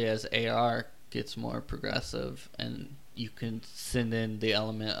 especially as AR gets more progressive, and you can send in the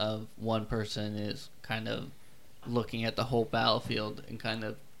element of one person is kind of looking at the whole battlefield and kind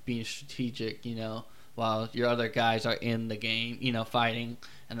of being strategic, you know, while your other guys are in the game, you know, fighting,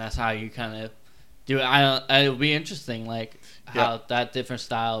 and that's how you kind of do it. It'll be interesting, like how that different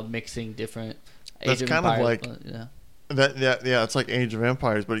style of mixing different. That's Age of kind of Empires, like yeah. yeah, it's like Age of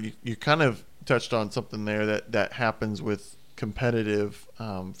Empires, but you kind of touched on something there that happens with competitive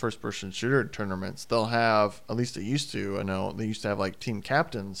first-person shooter tournaments. They'll have, at least they used to, I know, they used to have like team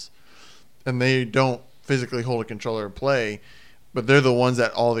captains, and they don't physically hold a controller and play, but they're the ones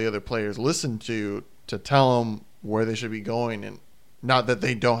that all the other players listen to tell them where they should be going, and not that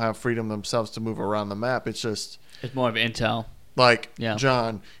they don't have freedom themselves to move around the map. It's just It's more of intel. like, Yeah.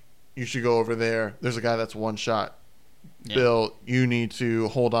 John, you should go over there. There's a guy that's one shot. Yeah. Bill, you need to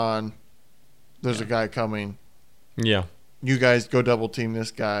hold on. There's a guy coming. Yeah. You guys go double team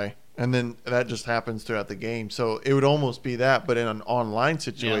this guy. And then that just happens throughout the game. So it would almost be that, but in an online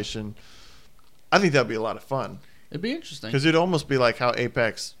situation, I think that would be a lot of fun. It'd be interesting. Because it'd almost be like how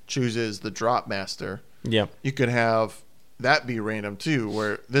Apex chooses the drop master. Yep. You could have that be random too,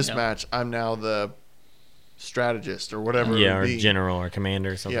 where this Yeah. match, I'm now the strategist or whatever. Yeah, it or would be. general or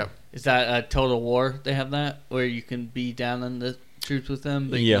commander or something. Yeah. Is that Total War? They have that where you can be down in the troops with them,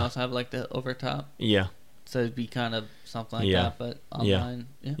 but you Yeah. can also have like the overtop. Yeah. So it'd be kind of something like Yeah. that, but Yeah. online.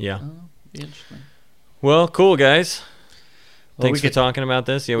 Yeah. Yeah. I don't know. Be interesting. Well, cool, guys. Well, Thanks we for could- talking about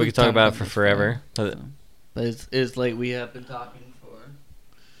this. Yeah, we could talk about it for this forever. forever. But it's late. We have been talking for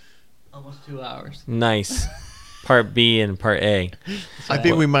almost 2 hours. Nice. Part B and part A. I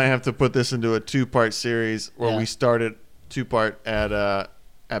think we might have to put this into a 2-part series where Yeah. we started 2-part at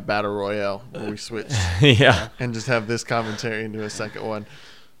Battle Royale, where we switch Yeah. and just have this commentary into a second one.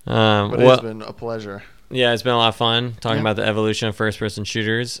 But Well, it's been a pleasure. yeah, it's been a lot of fun talking Yeah. about the evolution of first-person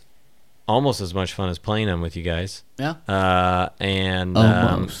shooters. Almost as much fun as playing them with you guys. Yeah. And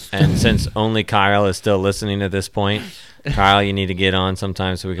Almost. and since only Kyle is still listening at this point, Kyle, you need to get on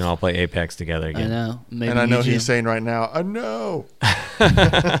sometime so we can all play Apex together I again. know. Maybe And I know you he's saying right now, no.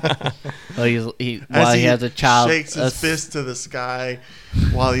 Well, he As he has a child. shakes his fist to the sky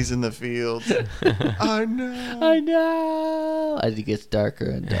while he's in the field. I know. I know. As it gets darker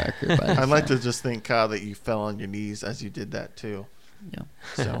and darker. By the I'd like to time. just think, Kyle, that you fell on your knees as you did that too. Yeah.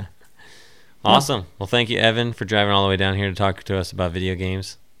 So Awesome. Well, thank you, Evan, for driving all the way down here to talk to us about video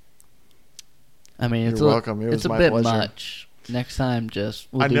games. I mean, it's You're a, welcome. It was it's a my bit pleasure. much. Next time,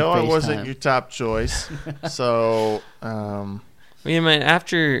 we'll I do know I FaceTime. wasn't your top choice. So I mean,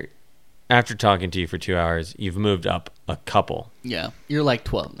 after talking to you for 2 hours, you've moved up a couple. Yeah, you're like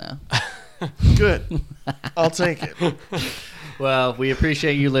 12 now. good. I'll take it. Well, we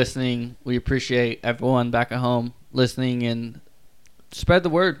appreciate you listening. We appreciate everyone back at home listening, and spread the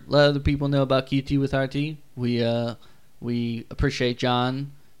word. Let other people know about QT with RT. We appreciate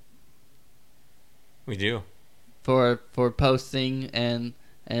John We do. for posting and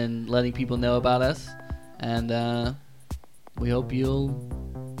letting people know about us, and we hope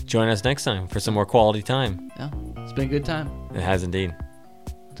you'll. Join us next time for some more quality time. Yeah, it's been a good time. It has indeed.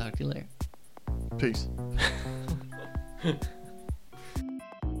 I'll talk to you later. Peace.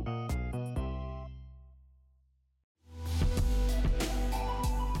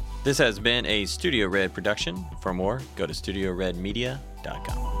 This has been a Studio Red production. For more, go to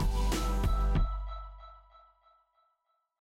studioredmedia.com.